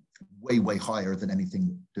 way higher than anything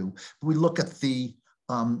we do. But we look at the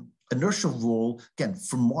inertial rule, again,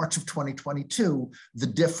 from March of 2022, the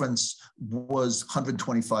difference was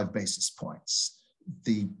 125 basis points.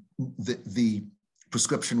 The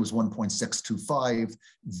prescription was 1.625.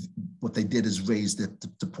 What they did is raised it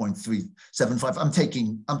to 0.375. I'm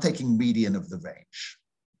taking median of the range,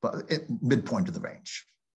 but midpoint of the range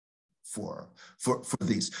for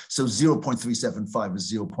these. So 0.375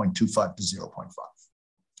 is 0.25 to 0.5.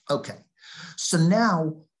 Okay, so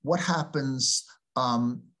now what happens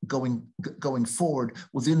going forward?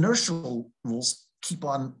 Well, the inertial rules keep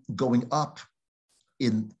on going up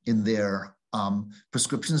in their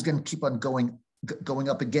prescriptions, again, keep on going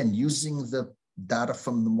up again, using the data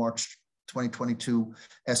from the March 2022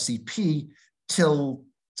 SEP till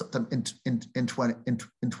in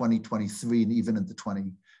 2023 and even into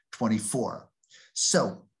 2024.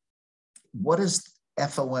 So what is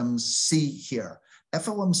FOMC here?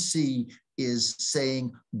 FOMC is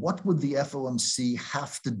saying, what would the FOMC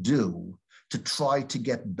have to do to try to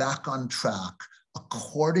get back on track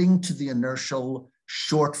according to the inertial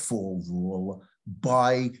shortfall rule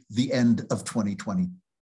by the end of 2020,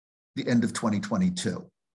 the end of 2022?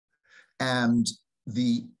 And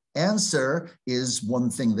the answer is one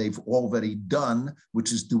thing they've already done,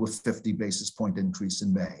 which is do a 50 basis point increase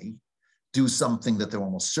in May, do something that they're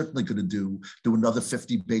almost certainly going to do another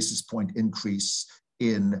 50 basis point increase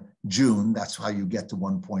in June. That's how you get to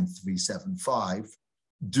 1.375.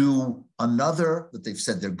 Do another that they've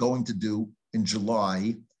said they're going to do in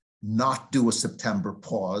July, not do a September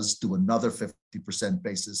pause, do another 50%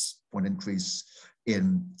 basis point increase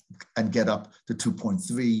in and get up to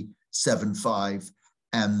 2.375.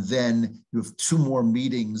 And then you have 2 more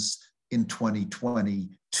meetings in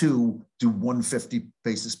 2022, do 150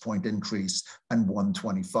 basis point increase and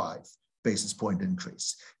 125 basis point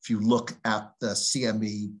increase. If you look at the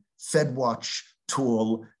CME FedWatch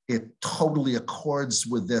tool, it totally accords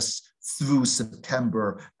with this through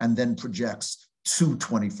September and then projects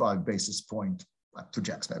 225 basis point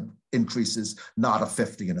increases, not a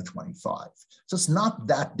 50 and a 25. So it's not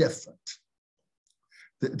that different.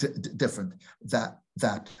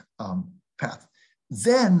 That path.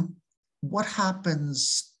 Then what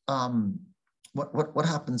happens? What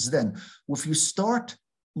happens then? Well, if you start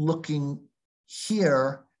looking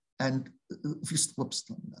here, and if you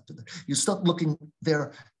you start looking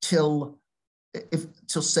there till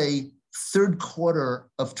say third quarter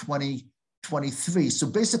of 2023. So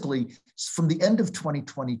basically, from the end of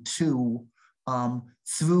 2022.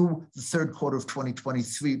 Through the third quarter of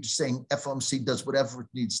 2023, saying FOMC does whatever it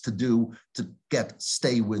needs to do to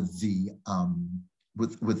stay with the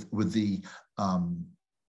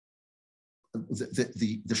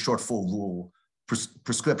shortfall rule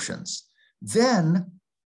prescriptions. Then,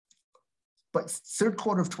 but third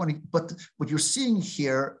quarter of but what you're seeing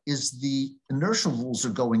here is the inertial rules are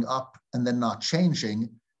going up and then not changing.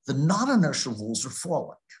 The non-inertial rules are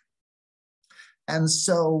falling. And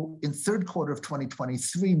so in third quarter of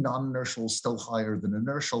 2023, non-inertial is still higher than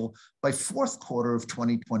inertial. By fourth quarter of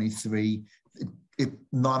 2023,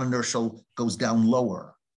 non-inertial goes down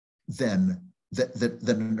lower than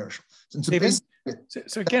inertial. And so, David,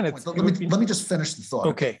 so again, let me just finish the thought.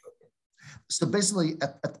 Okay. So basically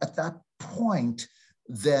at that point,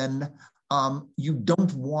 then you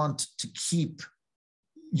don't want to keep,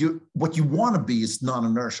 what you want to be is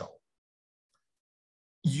non-inertial.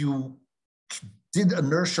 You did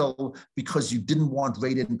inertial because you didn't want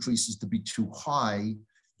rate increases to be too high.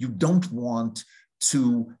 You don't want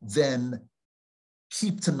to then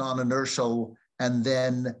keep to non-inertial and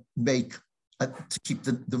then make to keep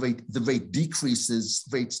the rate decreases,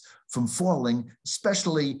 rates from falling,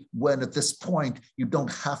 especially when at this point you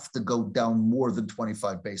don't have to go down more than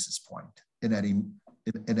 25 basis point in any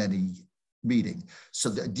meeting. So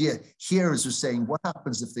the idea here is we're saying, what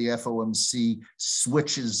happens if the FOMC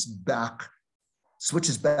switches back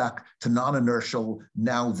to non-inertial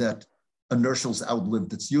now that inertial's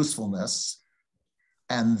outlived its usefulness,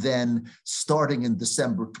 and then starting in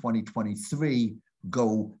December 2023,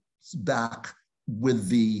 go back with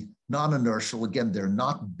the non-inertial. Again, they're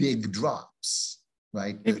not big drops,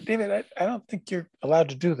 right? David, I don't think you're allowed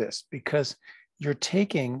to do this because you're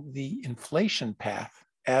taking the inflation path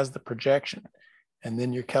as the projection, and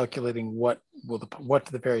then you're calculating what do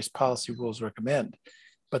the various policy rules recommend.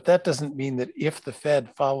 But that doesn't mean that if the Fed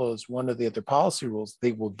follows one of the other policy rules,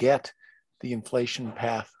 they will get the inflation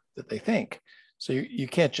path that they think. So you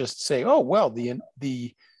can't just say, oh, well, the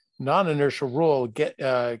non-inertial rule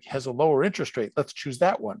has a lower interest rate. Let's choose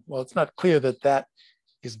that one. Well, it's not clear that that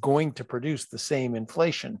is going to produce the same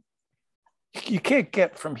inflation. You can't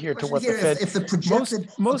get from here to what the Fed. If the projected,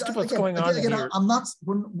 most of what's going on here.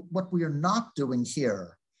 What we are not doing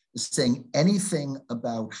here is saying anything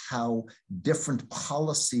about how different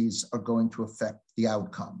policies are going to affect the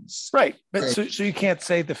outcomes. Right, but so you can't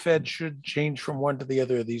say the Fed should change from one to the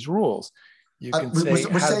other of these rules. You can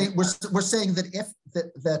say we're saying that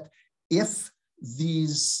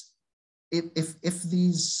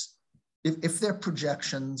if their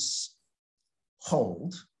projections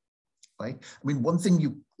hold, right? I mean, one thing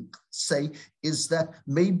you say is that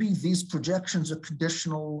maybe these projections are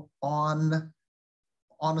conditional on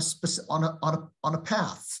a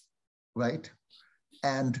path, right?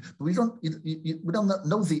 And we don't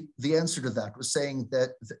know the answer to that. We're saying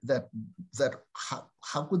that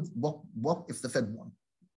how would what if the Fed won?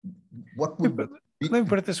 What would let me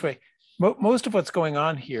put it this way. Most of what's going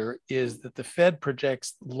on here is that the Fed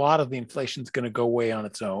projects a lot of the inflation is going to go away on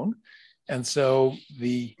its own, and so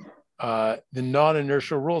the the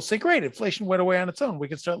non-inertial rules say, great, inflation went away on its own. We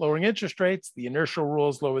can start lowering interest rates. The inertial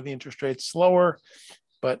rules lower the interest rates slower,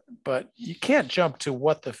 but you can't jump to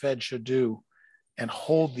what the Fed should do and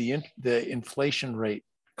hold the inflation rate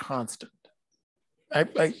constant.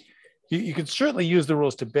 You can certainly use the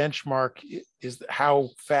rules to benchmark how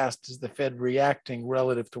fast is the Fed reacting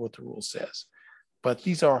relative to what the rule says. But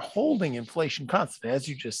these are holding inflation constant, as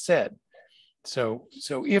you just said. So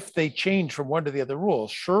if they change from one to the other rule,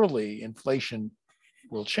 surely inflation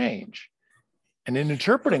will change. And in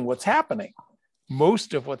interpreting what's happening,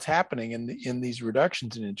 most of what's happening in these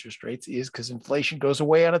reductions in interest rates is because inflation goes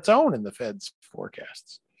away on its own in the Fed's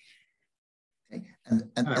forecasts. Okay. And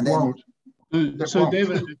then, so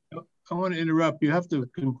David, I want to interrupt. You have to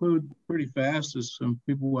conclude pretty fast, as some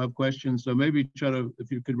people will have questions. So maybe try to,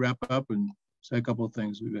 if you could wrap up and say a couple of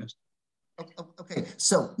things we've asked. Okay,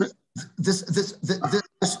 so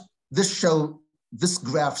this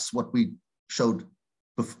graphs what we showed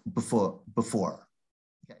before.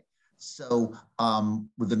 Okay, so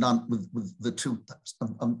with the two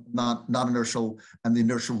non-inertial and the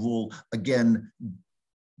inertial rule, again,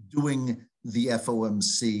 doing the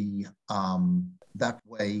FOMC that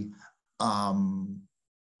way. I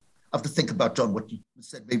have to think about, John, what you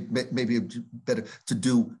said. Maybe it'd be better to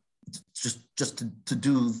do just to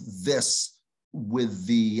do this with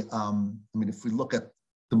the. I mean, if we look at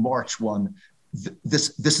the March one,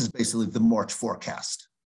 this is basically the March forecast,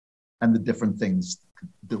 and the different things to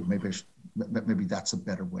do. Maybe that's a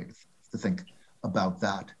better way to think about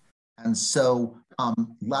that. And so,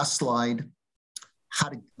 last slide.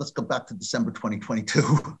 Let's go back to December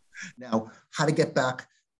 2022. Now, how to get back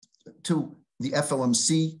to the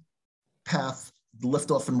FOMC path, the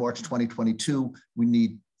liftoff in March 2022, we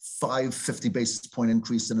need 50 basis point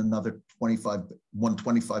increase and another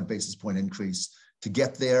 125 basis point increase to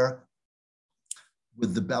get there.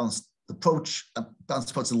 With the balanced approach,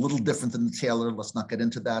 balanced approach is a little different than the Taylor. Let's not get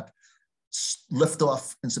into that.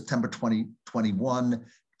 Liftoff in September 2021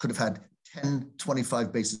 could have had 10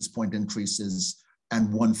 25 basis point increases and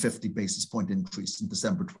 150 basis point increase in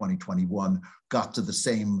December 2021, got to the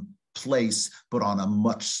same place, but on a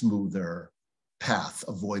much smoother path,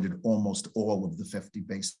 avoided almost all of the 50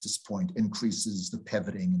 basis point increases, the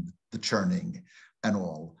pivoting, and the churning, and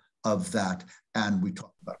all of that. And we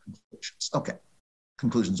talked about conclusions. Okay,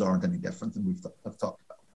 conclusions aren't any different than we've talked about.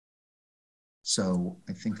 So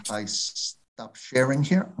I think I stop sharing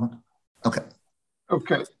here. Okay.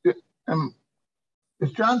 Okay.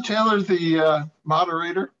 Is John Taylor the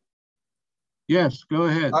moderator? Yes, go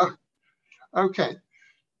ahead. Okay.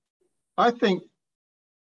 I think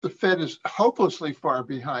the Fed is hopelessly far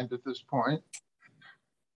behind at this point.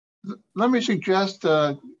 Let me suggest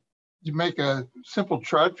you make a simple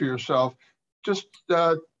chart for yourself. Just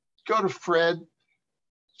go to Fred,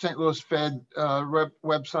 St. Louis Fed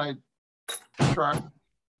website chart,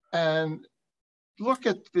 and look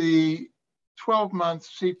at the 12-month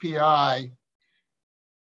CPI,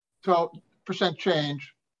 12%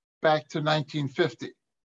 change back to 1950.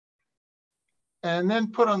 And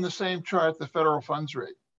then put on the same chart the federal funds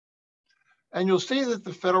rate. And you'll see that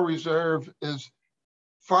the Federal Reserve is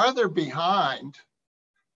farther behind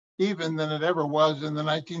even than it ever was in the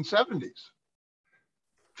 1970s.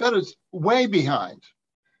 Fed is way behind.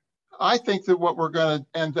 I think that what we're going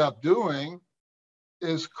to end up doing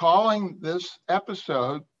is calling this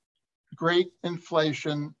episode Great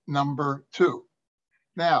Inflation Number 2.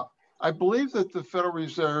 Now, I believe that the Federal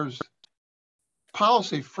Reserve's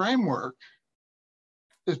policy framework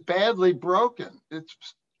is badly broken. It's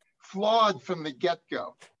flawed from the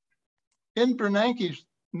get-go. In Bernanke's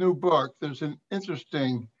new book, there's an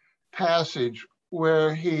interesting passage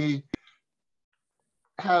where he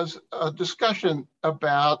has a discussion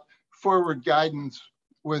about forward guidance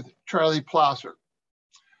with Charlie Plosser.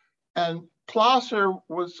 And Plosser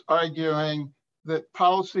was arguing that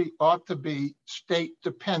policy ought to be state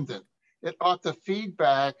dependent. It ought to feed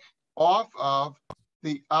back off of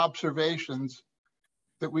the observations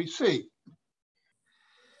that we see.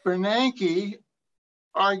 Bernanke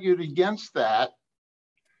argued against that.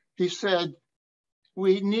 He said,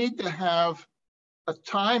 we need to have a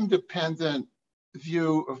time-dependent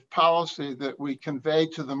view of policy that we convey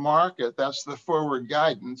to the market. That's the forward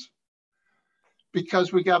guidance,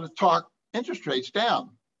 because we got to talk interest rates down.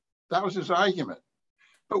 That was his argument.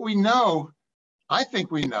 But we know, I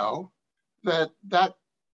think we know, that that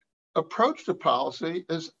approach to policy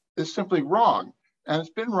is simply wrong. And it's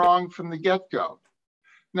been wrong from the get-go.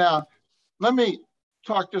 Now, let me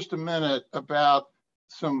talk just a minute about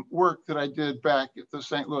some work that I did back at the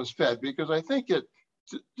St. Louis Fed, because I think it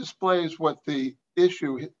displays what the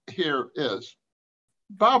issue here is.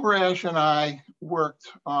 Bob Rash and I worked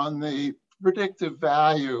on the predictive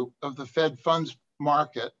value of the Fed funds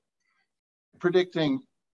market, predicting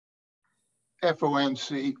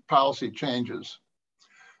FOMC policy changes.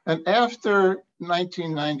 And after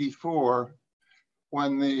 1994,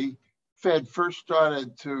 when the Fed first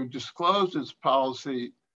started to disclose its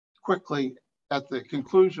policy quickly at the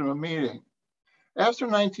conclusion of a meeting, after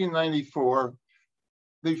 1994,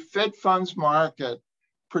 the Fed funds market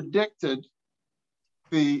predicted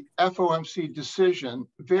the FOMC decision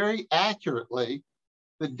very accurately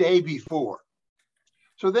the day before.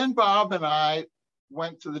 So then Bob and I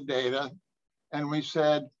went to the data and we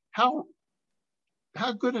said, how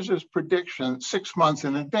good is this prediction 6 months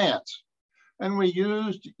in advance? And we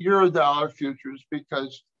used Eurodollar futures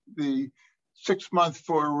because the 6 month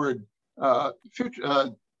forward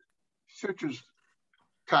futures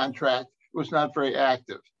contract was not very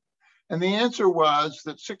active. And the answer was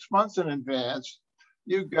that 6 months in advance,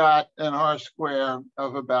 you got an R square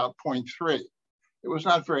of about 0.3. It was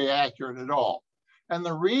not very accurate at all. And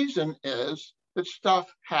the reason is that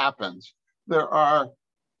stuff happens. There are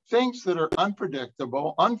things that are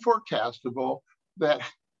unpredictable, unforecastable, that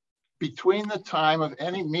between the time of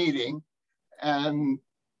any meeting and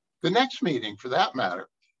the next meeting for that matter.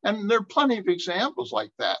 And there are plenty of examples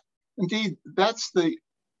like that. Indeed, that's the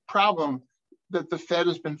problem that the Fed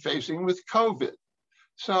has been facing with COVID.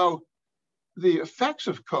 So the effects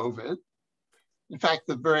of COVID, in fact,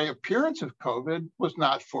 the very appearance of COVID was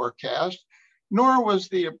not forecast, nor was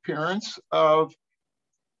the appearance of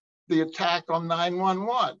the attack on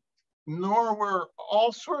 9/11, nor were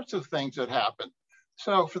all sorts of things that happened.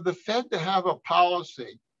 So for the Fed to have a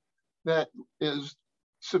policy that is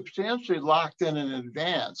substantially locked in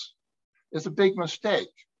advance is a big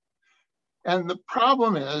mistake. And the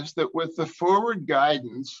problem is that with the forward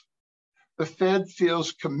guidance, the Fed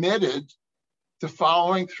feels committed to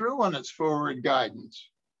following through on its forward guidance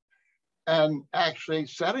and actually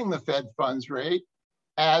setting the Fed funds rate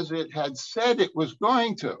as it had said it was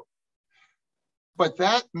going to. But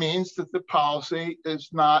that means that the policy is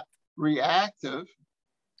not reactive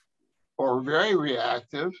or very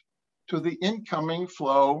reactive to the incoming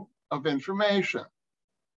flow of information.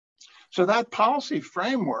 So that policy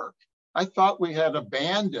framework, I thought we had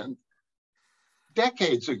abandoned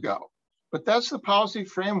decades ago, but that's the policy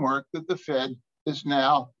framework that the Fed is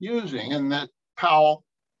now using and that Powell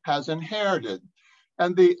has inherited.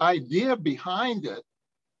 And the idea behind it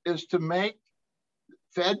is to make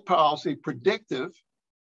Fed policy predictive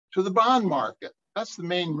to the bond market. That's the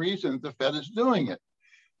main reason the Fed is doing it.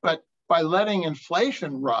 But by letting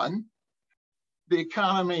inflation run, the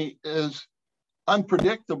economy is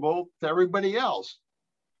unpredictable to everybody else.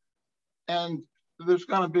 And there's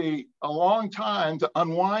going to be a long time to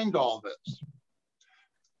unwind all this.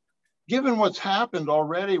 Given what's happened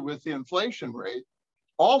already with the inflation rate,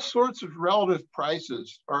 all sorts of relative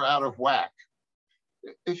prices are out of whack.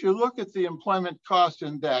 If you look at the employment cost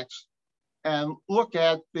index and look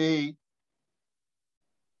at the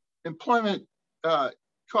employment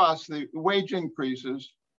costs, the wage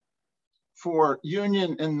increases for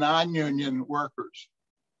union and non-union workers,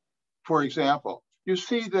 for example, you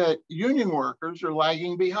see that union workers are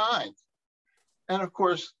lagging behind. And of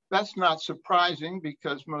course, that's not surprising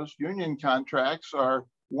because most union contracts are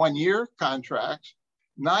one-year contracts.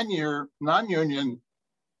 Non-union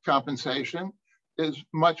compensation is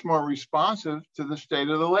much more responsive to the state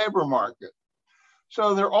of the labor market.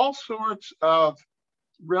 So there are all sorts of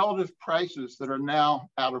relative prices that are now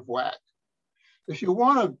out of whack. If you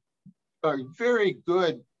want a very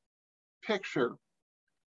good picture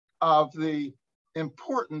of the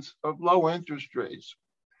importance of low interest rates,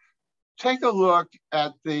 take a look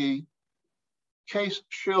at the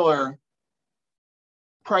Case-Shiller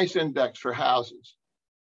price index for houses.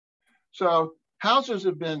 So house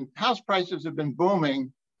prices have been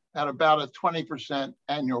booming at about a 20%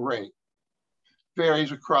 annual rate.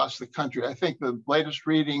 Varies across the country. I think the latest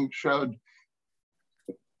reading showed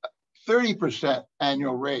 30%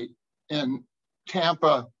 annual rate in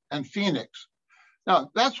Tampa and Phoenix.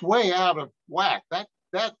 Now that's way out of whack.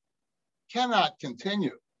 That cannot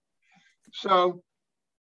continue. So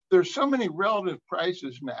there's so many relative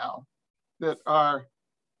prices now that are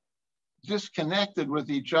disconnected with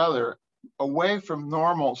each other, away from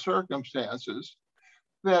normal circumstances,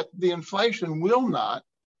 that the inflation will not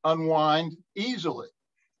unwind easily.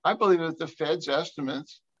 I believe that the Fed's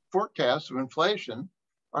estimates, forecasts of inflation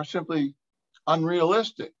are simply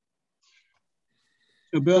unrealistic.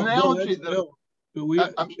 So Bill,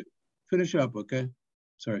 finish up, okay?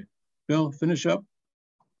 Sorry. Bill, finish up.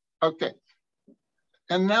 Okay.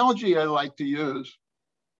 An analogy I like to use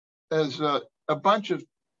is a a bunch of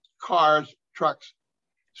cars, trucks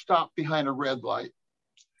stop behind a red light.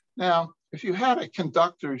 Now, if you had a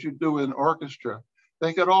conductor, as you do with an orchestra,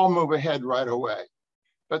 they could all move ahead right away.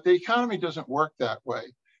 But the economy doesn't work that way.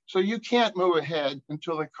 So you can't move ahead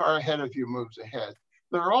until the car ahead of you moves ahead.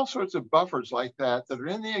 There are all sorts of buffers like that that are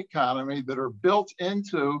in the economy that are built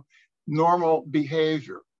into normal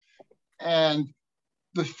behavior. And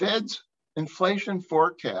the Fed's inflation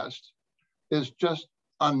forecast is just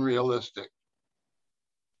unrealistic.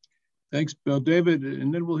 Thanks, Bill. David,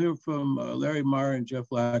 and then we'll hear from Larry Meyer and Jeff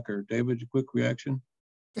Lacker. David, a quick reaction.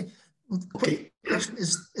 Okay.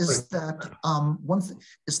 Is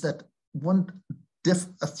that one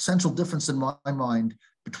essential difference in my mind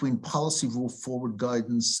between policy rule forward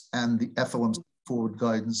guidance and the FOMC forward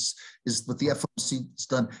guidance is what the FOMC has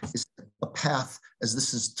done is a path as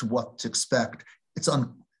this is to what to expect.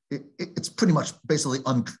 It's pretty much basically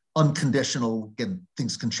unconditional. Again,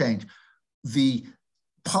 things can change. The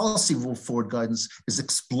policy rule forward guidance is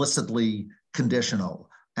explicitly conditional,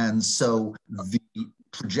 and so the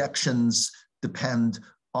projections depend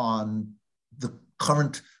on the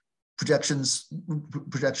current projections,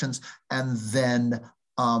 and then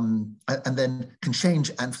can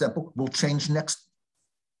change. And for example, will change next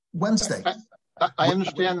Wednesday. I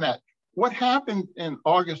understand that. What happened in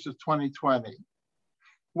August of 2020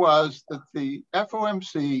 was that the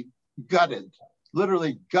FOMC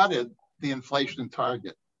literally gutted the inflation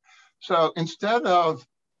target. So instead of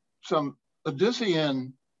some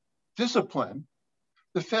Odyssean discipline,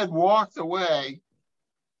 the Fed walked away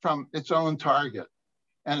from its own target.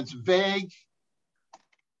 And it's vague.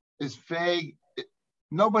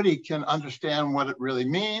 Nobody can understand what it really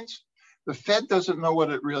means. The Fed doesn't know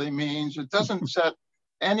what it really means. It doesn't set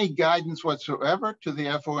any guidance whatsoever to the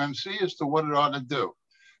FOMC as to what it ought to do.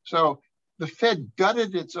 So the Fed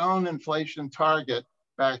gutted its own inflation target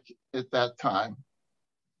back at that time.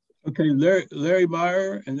 Okay, Larry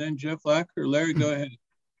Meyer and then Jeff Lacker. Larry, go ahead.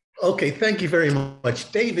 Okay, thank you very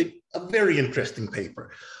much. David, a very interesting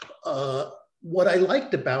paper. What I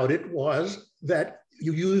liked about it was that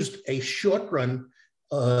you used a short-run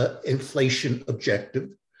inflation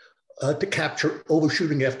objective to capture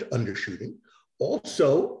overshooting after undershooting.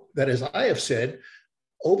 Also, that as I have said,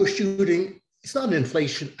 overshooting, it's not an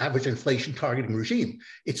average inflation targeting regime.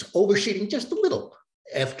 It's overshooting just a little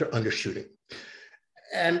after undershooting.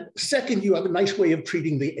 And second, you have a nice way of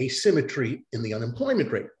treating the asymmetry in the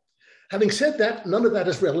unemployment rate. Having said that, none of that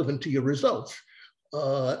is relevant to your results.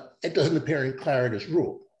 It doesn't appear in Clarida's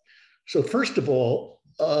rule. So first of all,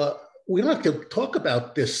 we don't have to talk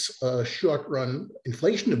about this short-run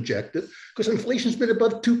inflation objective because inflation's been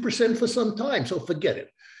above 2% for some time, so forget it.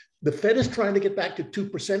 The Fed is trying to get back to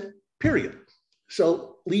 2%, period.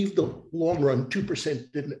 So leave the long-run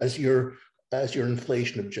 2% as your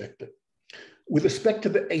inflation objective. With respect to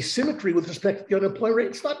the asymmetry, with respect to the unemployment rate,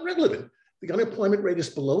 it's not relevant. The unemployment rate is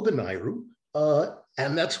below the NAIRU,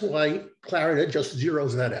 and that's why Clarida just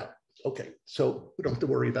zeroes that out. Okay, so we don't have to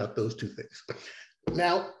worry about those two things.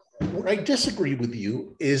 Now, where I disagree with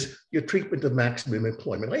you is your treatment of maximum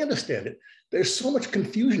employment. I understand it. There's so much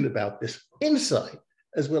confusion about this inside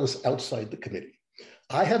as well as outside the committee.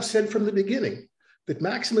 I have said from the beginning that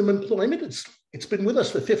maximum employment, it's been with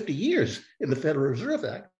us for 50 years in the Federal Reserve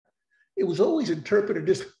Act. It was always interpreted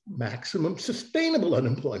as maximum sustainable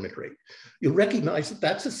unemployment rate. You'll recognize that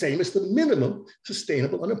that's the same as the minimum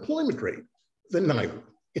sustainable unemployment rate, the NAIRU.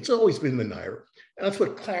 It's always been the NAIRU. And that's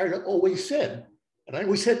what Clarida always said. And I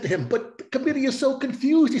always said to him, but the committee is so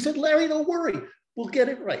confused. He said, Larry, don't worry, we'll get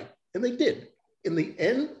it right. And they did. In the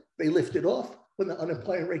end, they lifted off when the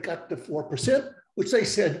unemployment rate got to 4%, which they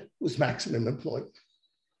said was maximum employment.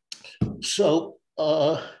 So,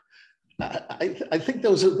 I think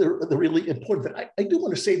those are the really important. I do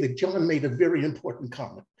want to say that John made a very important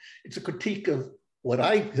comment. It's a critique of what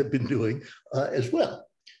I have been doing as well.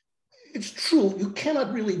 It's true, you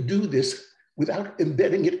cannot really do this without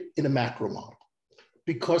embedding it in a macro model,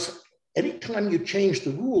 because anytime you change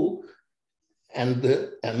the rule and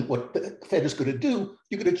what the Fed is going to do,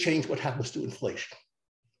 you're going to change what happens to inflation.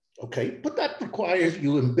 Okay, but that requires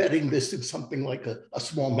you embedding this in something like a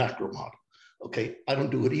small macro model. Okay, I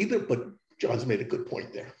don't do it either, but John's made a good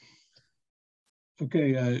point there.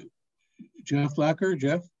 Okay, Jeff Lacker,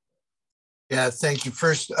 Jeff? Yeah, thank you.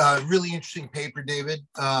 First, really interesting paper, David.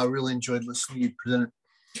 Really enjoyed listening to you present it.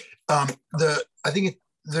 I'm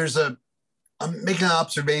making an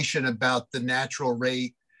observation about the natural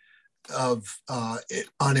rate of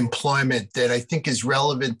unemployment that I think is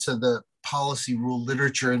relevant to the policy rule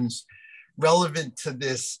literature and relevant to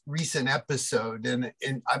this recent episode. And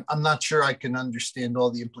I'm not sure I can understand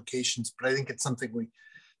all the implications, but I think it's something we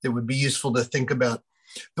that would be useful to think about.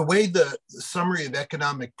 The way the summary of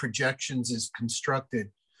economic projections is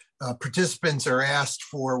constructed, participants are asked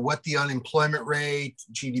for what the unemployment rate,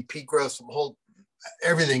 GDP growth,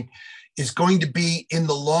 everything is going to be in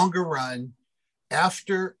the longer run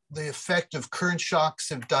after the effect of current shocks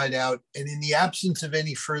have died out and in the absence of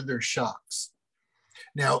any further shocks.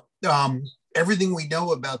 Now, everything we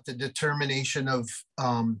know about the determination of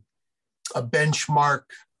a benchmark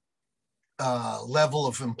level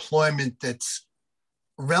of employment that's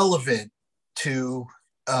relevant to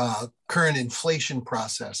current inflation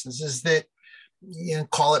processes is that,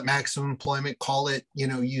 call it maximum employment, call it,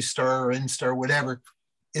 U star or N star, whatever,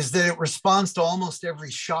 is that it responds to almost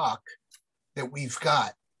every shock that we've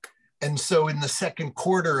got. And so in the second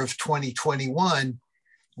quarter of 2021,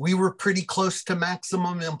 we were pretty close to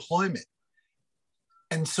maximum employment.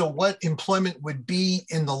 And so what employment would be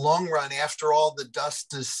in the long run after all the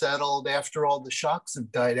dust is settled, after all the shocks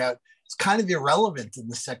have died out, it's kind of irrelevant in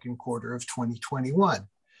the second quarter of 2021.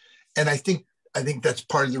 And I think that's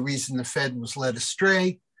part of the reason the Fed was led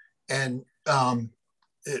astray, and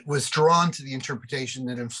it was drawn to the interpretation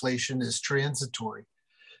that inflation is transitory.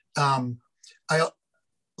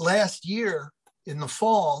 Last year in the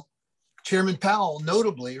fall, Chairman Powell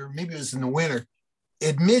notably, or maybe it was in the winter,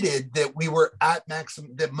 admitted that we were at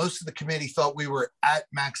maximum, that most of the committee thought we were at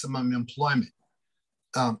maximum employment.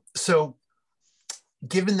 So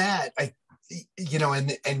given that,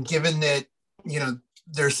 and given that,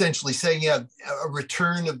 they're essentially saying, a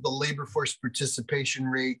return of the labor force participation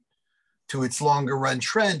rate to its longer run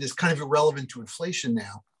trend is kind of irrelevant to inflation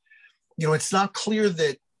now. It's not clear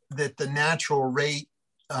that the natural rate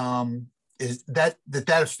is that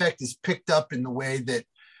effect is picked up in the way that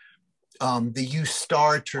the U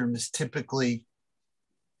star term is typically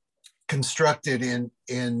constructed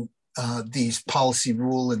in these policy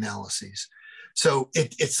rule analyses. So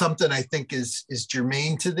it's something I think is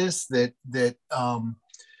germane to this, that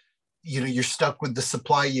you're stuck with the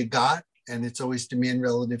supply you got, and it's always demand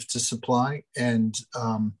relative to supply. And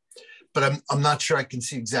but I'm not sure I can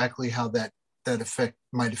see exactly how that effect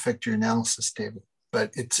might affect your analysis, David.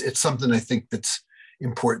 But it's something I think that's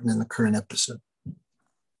important in the current episode.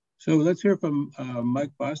 So let's hear from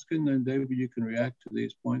Mike Boskin, and David, you can react to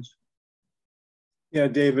these points. Yeah,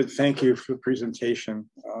 David, thank you for the presentation.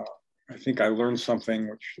 I think I learned something,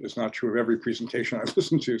 which is not true of every presentation I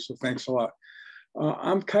listened to, so thanks a lot.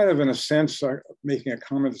 I'm kind of, in a sense, making a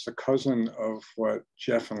comment as a cousin of what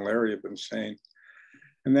Jeff and Larry have been saying.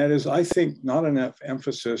 And that is, I think not enough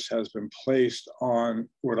emphasis has been placed on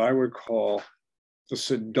what I would call the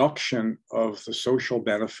seduction of the social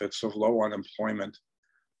benefits of low unemployment,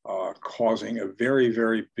 causing a very,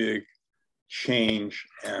 very big change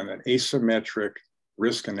and an asymmetric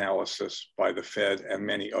risk analysis by the Fed and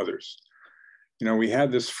many others. We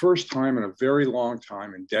had this first time in a very long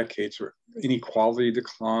time, in decades, where inequality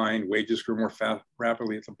declined, wages grew more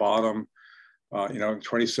rapidly at the bottom. In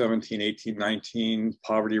 2017, 18, 19,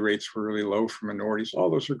 poverty rates were really low for minorities. All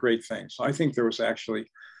those are great things. So I think there was actually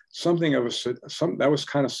something of that was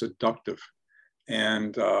kind of seductive.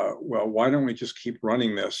 And well, why don't we just keep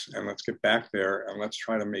running this, and let's get back there, and let's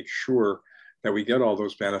try to make sure that we get all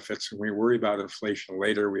those benefits, and we worry about inflation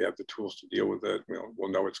later. We have the tools to deal with it.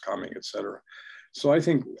 We'll know it's coming, et cetera. So I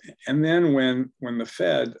think, and then when the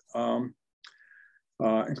Fed,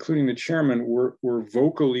 including the chairman, were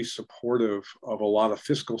vocally supportive of a lot of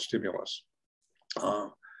fiscal stimulus,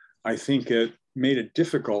 I think it made it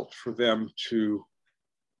difficult for them to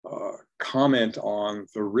comment on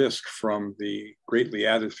the risk from the greatly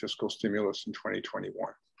added fiscal stimulus in 2021.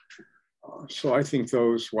 So I think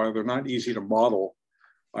those, while they're not easy to model,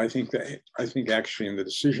 I think actually in the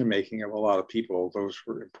decision-making of a lot of people, those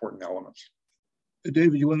were important elements.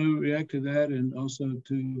 David, you want to react to that, and also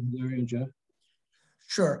to Larry and Jeff?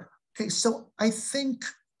 Sure. Okay, so I think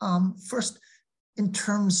first, in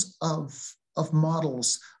terms of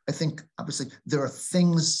models, I think obviously there are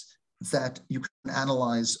things that you can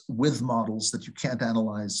analyze with models that you can't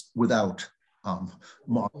analyze without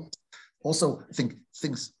models. Also, I think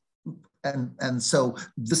things, and so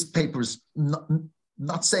this paper is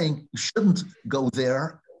not saying you shouldn't go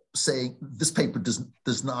there, saying this paper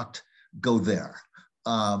does not go there.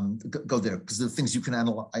 Go there, because there are things you can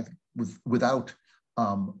analyze without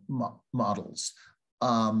models.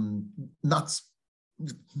 Not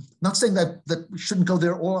saying that we shouldn't go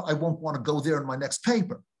there, or I won't want to go there in my next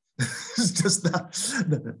paper. It's just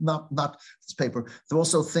not this paper. There are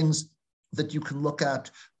also things that you can look at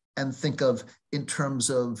and think of in terms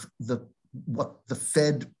of what the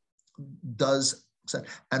Fed does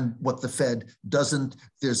and what the Fed doesn't.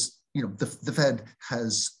 There's, the Fed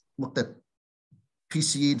has looked at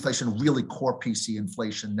PCE inflation, really core PCE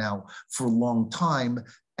inflation now for a long time.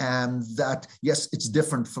 And that, yes, it's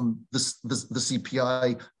different from the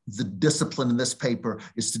CPI. The discipline in this paper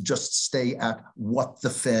is to just stay at what the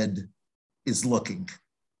Fed is looking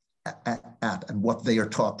at and what they are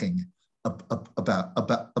talking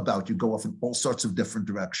about. You go off in all sorts of different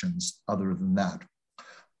directions other than that.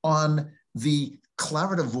 On the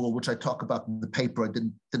declarative rule, which I talk about in the paper, I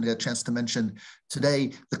didn't get a chance to mention today,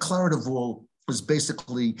 the declarative rule was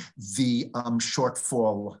basically the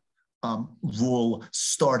shortfall rule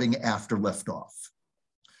starting after liftoff.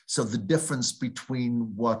 So the difference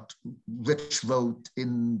between what Rich wrote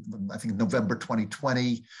in, I think, November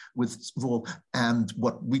 2020 with rule and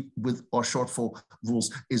what we with our shortfall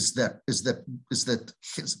rules is that his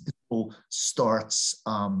rule starts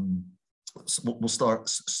will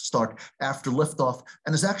start after liftoff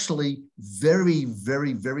and is actually very,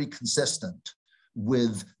 very, very consistent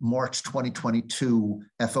with March 2022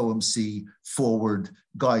 FOMC forward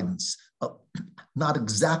guidance. Not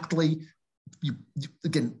exactly.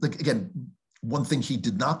 Again, one thing he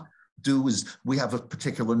did not do is we have a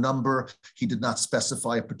particular number. He did not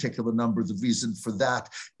specify a particular number. The reason for that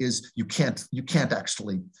is you can't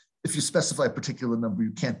actually, if you specify a particular number,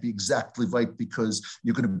 you can't be exactly right because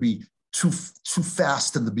you're going to be too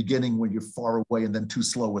fast in the beginning when you're far away and then too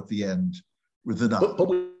slow at the end with the number. But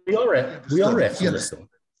we are after lift off.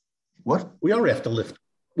 What? We are after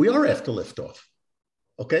lift off.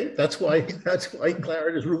 Okay, that's why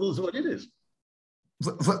Clarity's rule is what it is.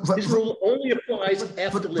 His rule only applies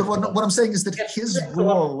after liftoff. But what I'm saying is that his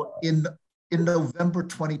rule in November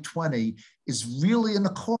 2020 is really in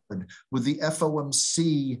accord with the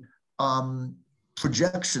FOMC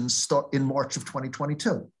projections start in March of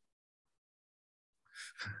 2022.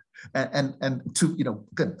 And to,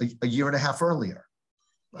 a year and a half earlier.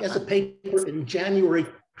 He has a paper in January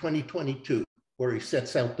 2022 where he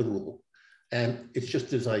sets out the rule. And it's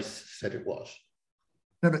just as I said it was.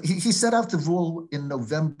 No, he set out the rule in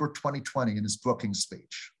November 2020 in his Brookings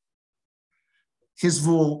speech. His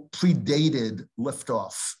rule predated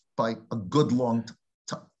liftoff by a good long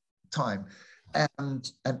time. And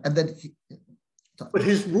then but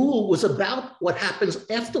his rule was about what happens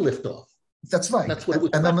after liftoff. That's right. That's what it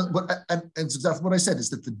was and exactly what I said is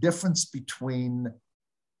that the difference between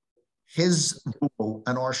his rule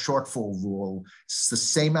and our shortfall rule is the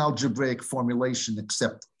same algebraic formulation,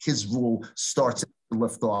 except his rule starts at the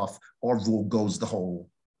liftoff. Our rule goes the whole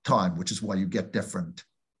time, which is why you get different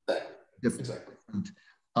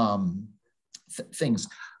things.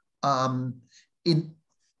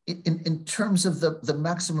 In terms of the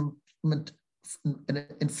maximum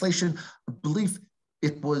inflation, I believe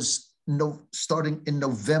it was starting in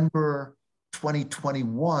November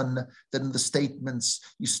 2021, that in the statements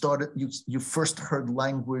you first heard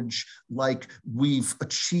language like we've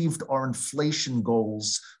achieved our inflation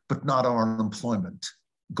goals, but not our unemployment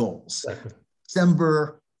goals. Exactly.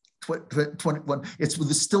 December 21, we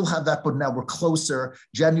still have that, but now we're closer.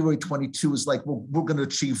 January 22 is like, well, we're going to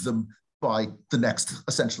achieve them by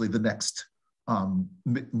essentially the next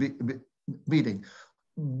meeting.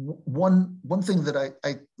 One thing that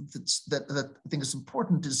I think is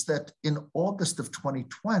important is that in August of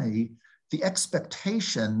 2020, the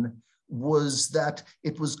expectation was that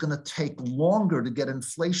it was going to take longer to get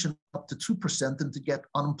inflation up to 2% than to get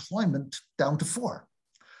unemployment down to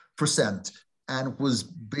 4%, and was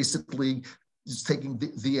basically just taking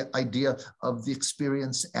the idea of the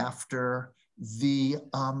experience after the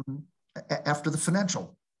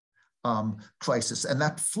financial crisis, and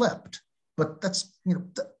that flipped. But that's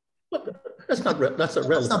that's not relevant. That's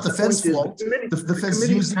not the Fed's fault. The Fed's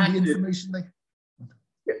using the information they.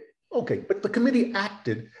 Yeah, okay, but the committee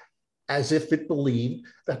acted as if it believed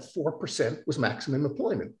that 4% was maximum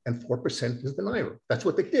employment and 4% is the NIRA. That's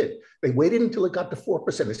what they did. They waited until it got to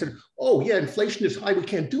 4%. They said, "Oh yeah, inflation is high. We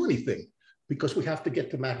can't do anything because we have to get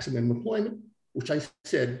to maximum employment," which I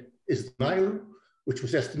said is the NIRA, which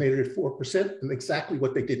was estimated at 4%, and exactly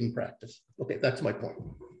what they did in practice. Okay, that's my point.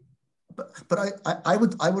 But I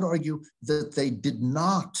would argue that they did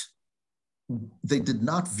not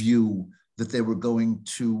view that they were going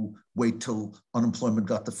to wait till unemployment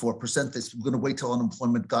got to 4%. They were going to wait till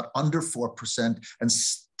unemployment got under 4% and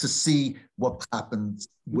to see what happens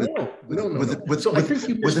with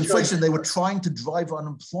inflation. They were trying to drive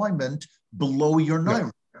unemployment below your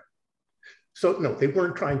NIRA. So no, they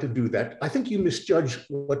weren't trying to do that. I think you misjudged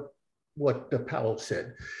what Powell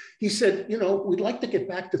said. He said, we'd like to get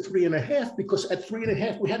back to 3.5 because at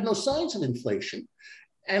 3.5, we had no signs of inflation.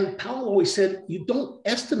 And Powell always said, you don't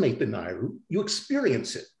estimate the NIRA, you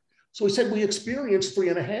experience it. So he said, we experienced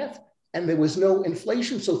 3.5 and there was no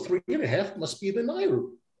inflation, so 3.5 must be the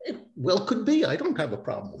NAIRU. It well could be. I don't have a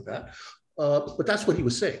problem with that. But that's what he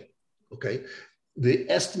was saying. Okay, the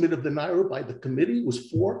estimate of the NAIRU by the committee was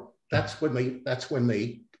 4. That's when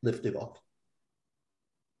they lifted off.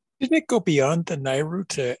 Didn't it go beyond the NAIRU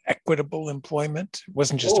to equitable employment? It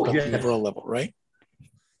wasn't just about the overall level, right?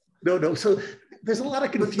 No. So there's a lot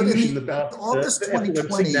of confusion about August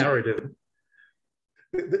 2020 narrative.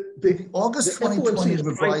 The August 2020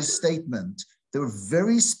 revised statement, they were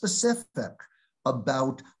very specific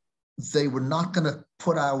about they were not going to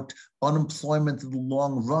put out unemployment in the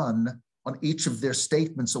long run on each of their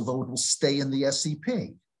statements, although it will stay in the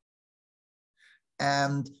SEP.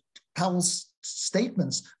 And Powell's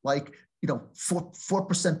statements like,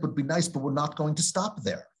 4% would be nice, but we're not going to stop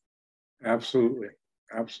there. Absolutely.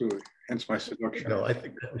 Hence my seduction. No, I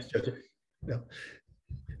think that was just, no.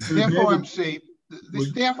 The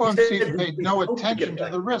FOMC paid no attention to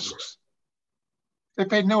the risks. They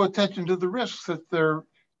paid no attention to the risks that their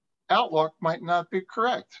outlook might not be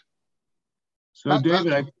correct. So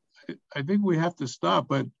David, I think we have to stop,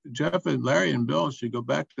 but Jeff and Larry and Bill should go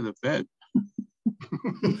back to the Fed.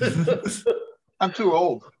 I'm too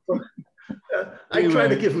old. I try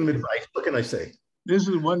to give them advice. What can I say? This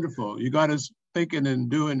is wonderful. You got us thinking and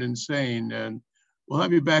doing and saying, and we'll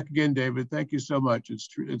have you back again, David. Thank you so much.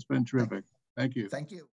 It's been terrific. Thank you. Thank you.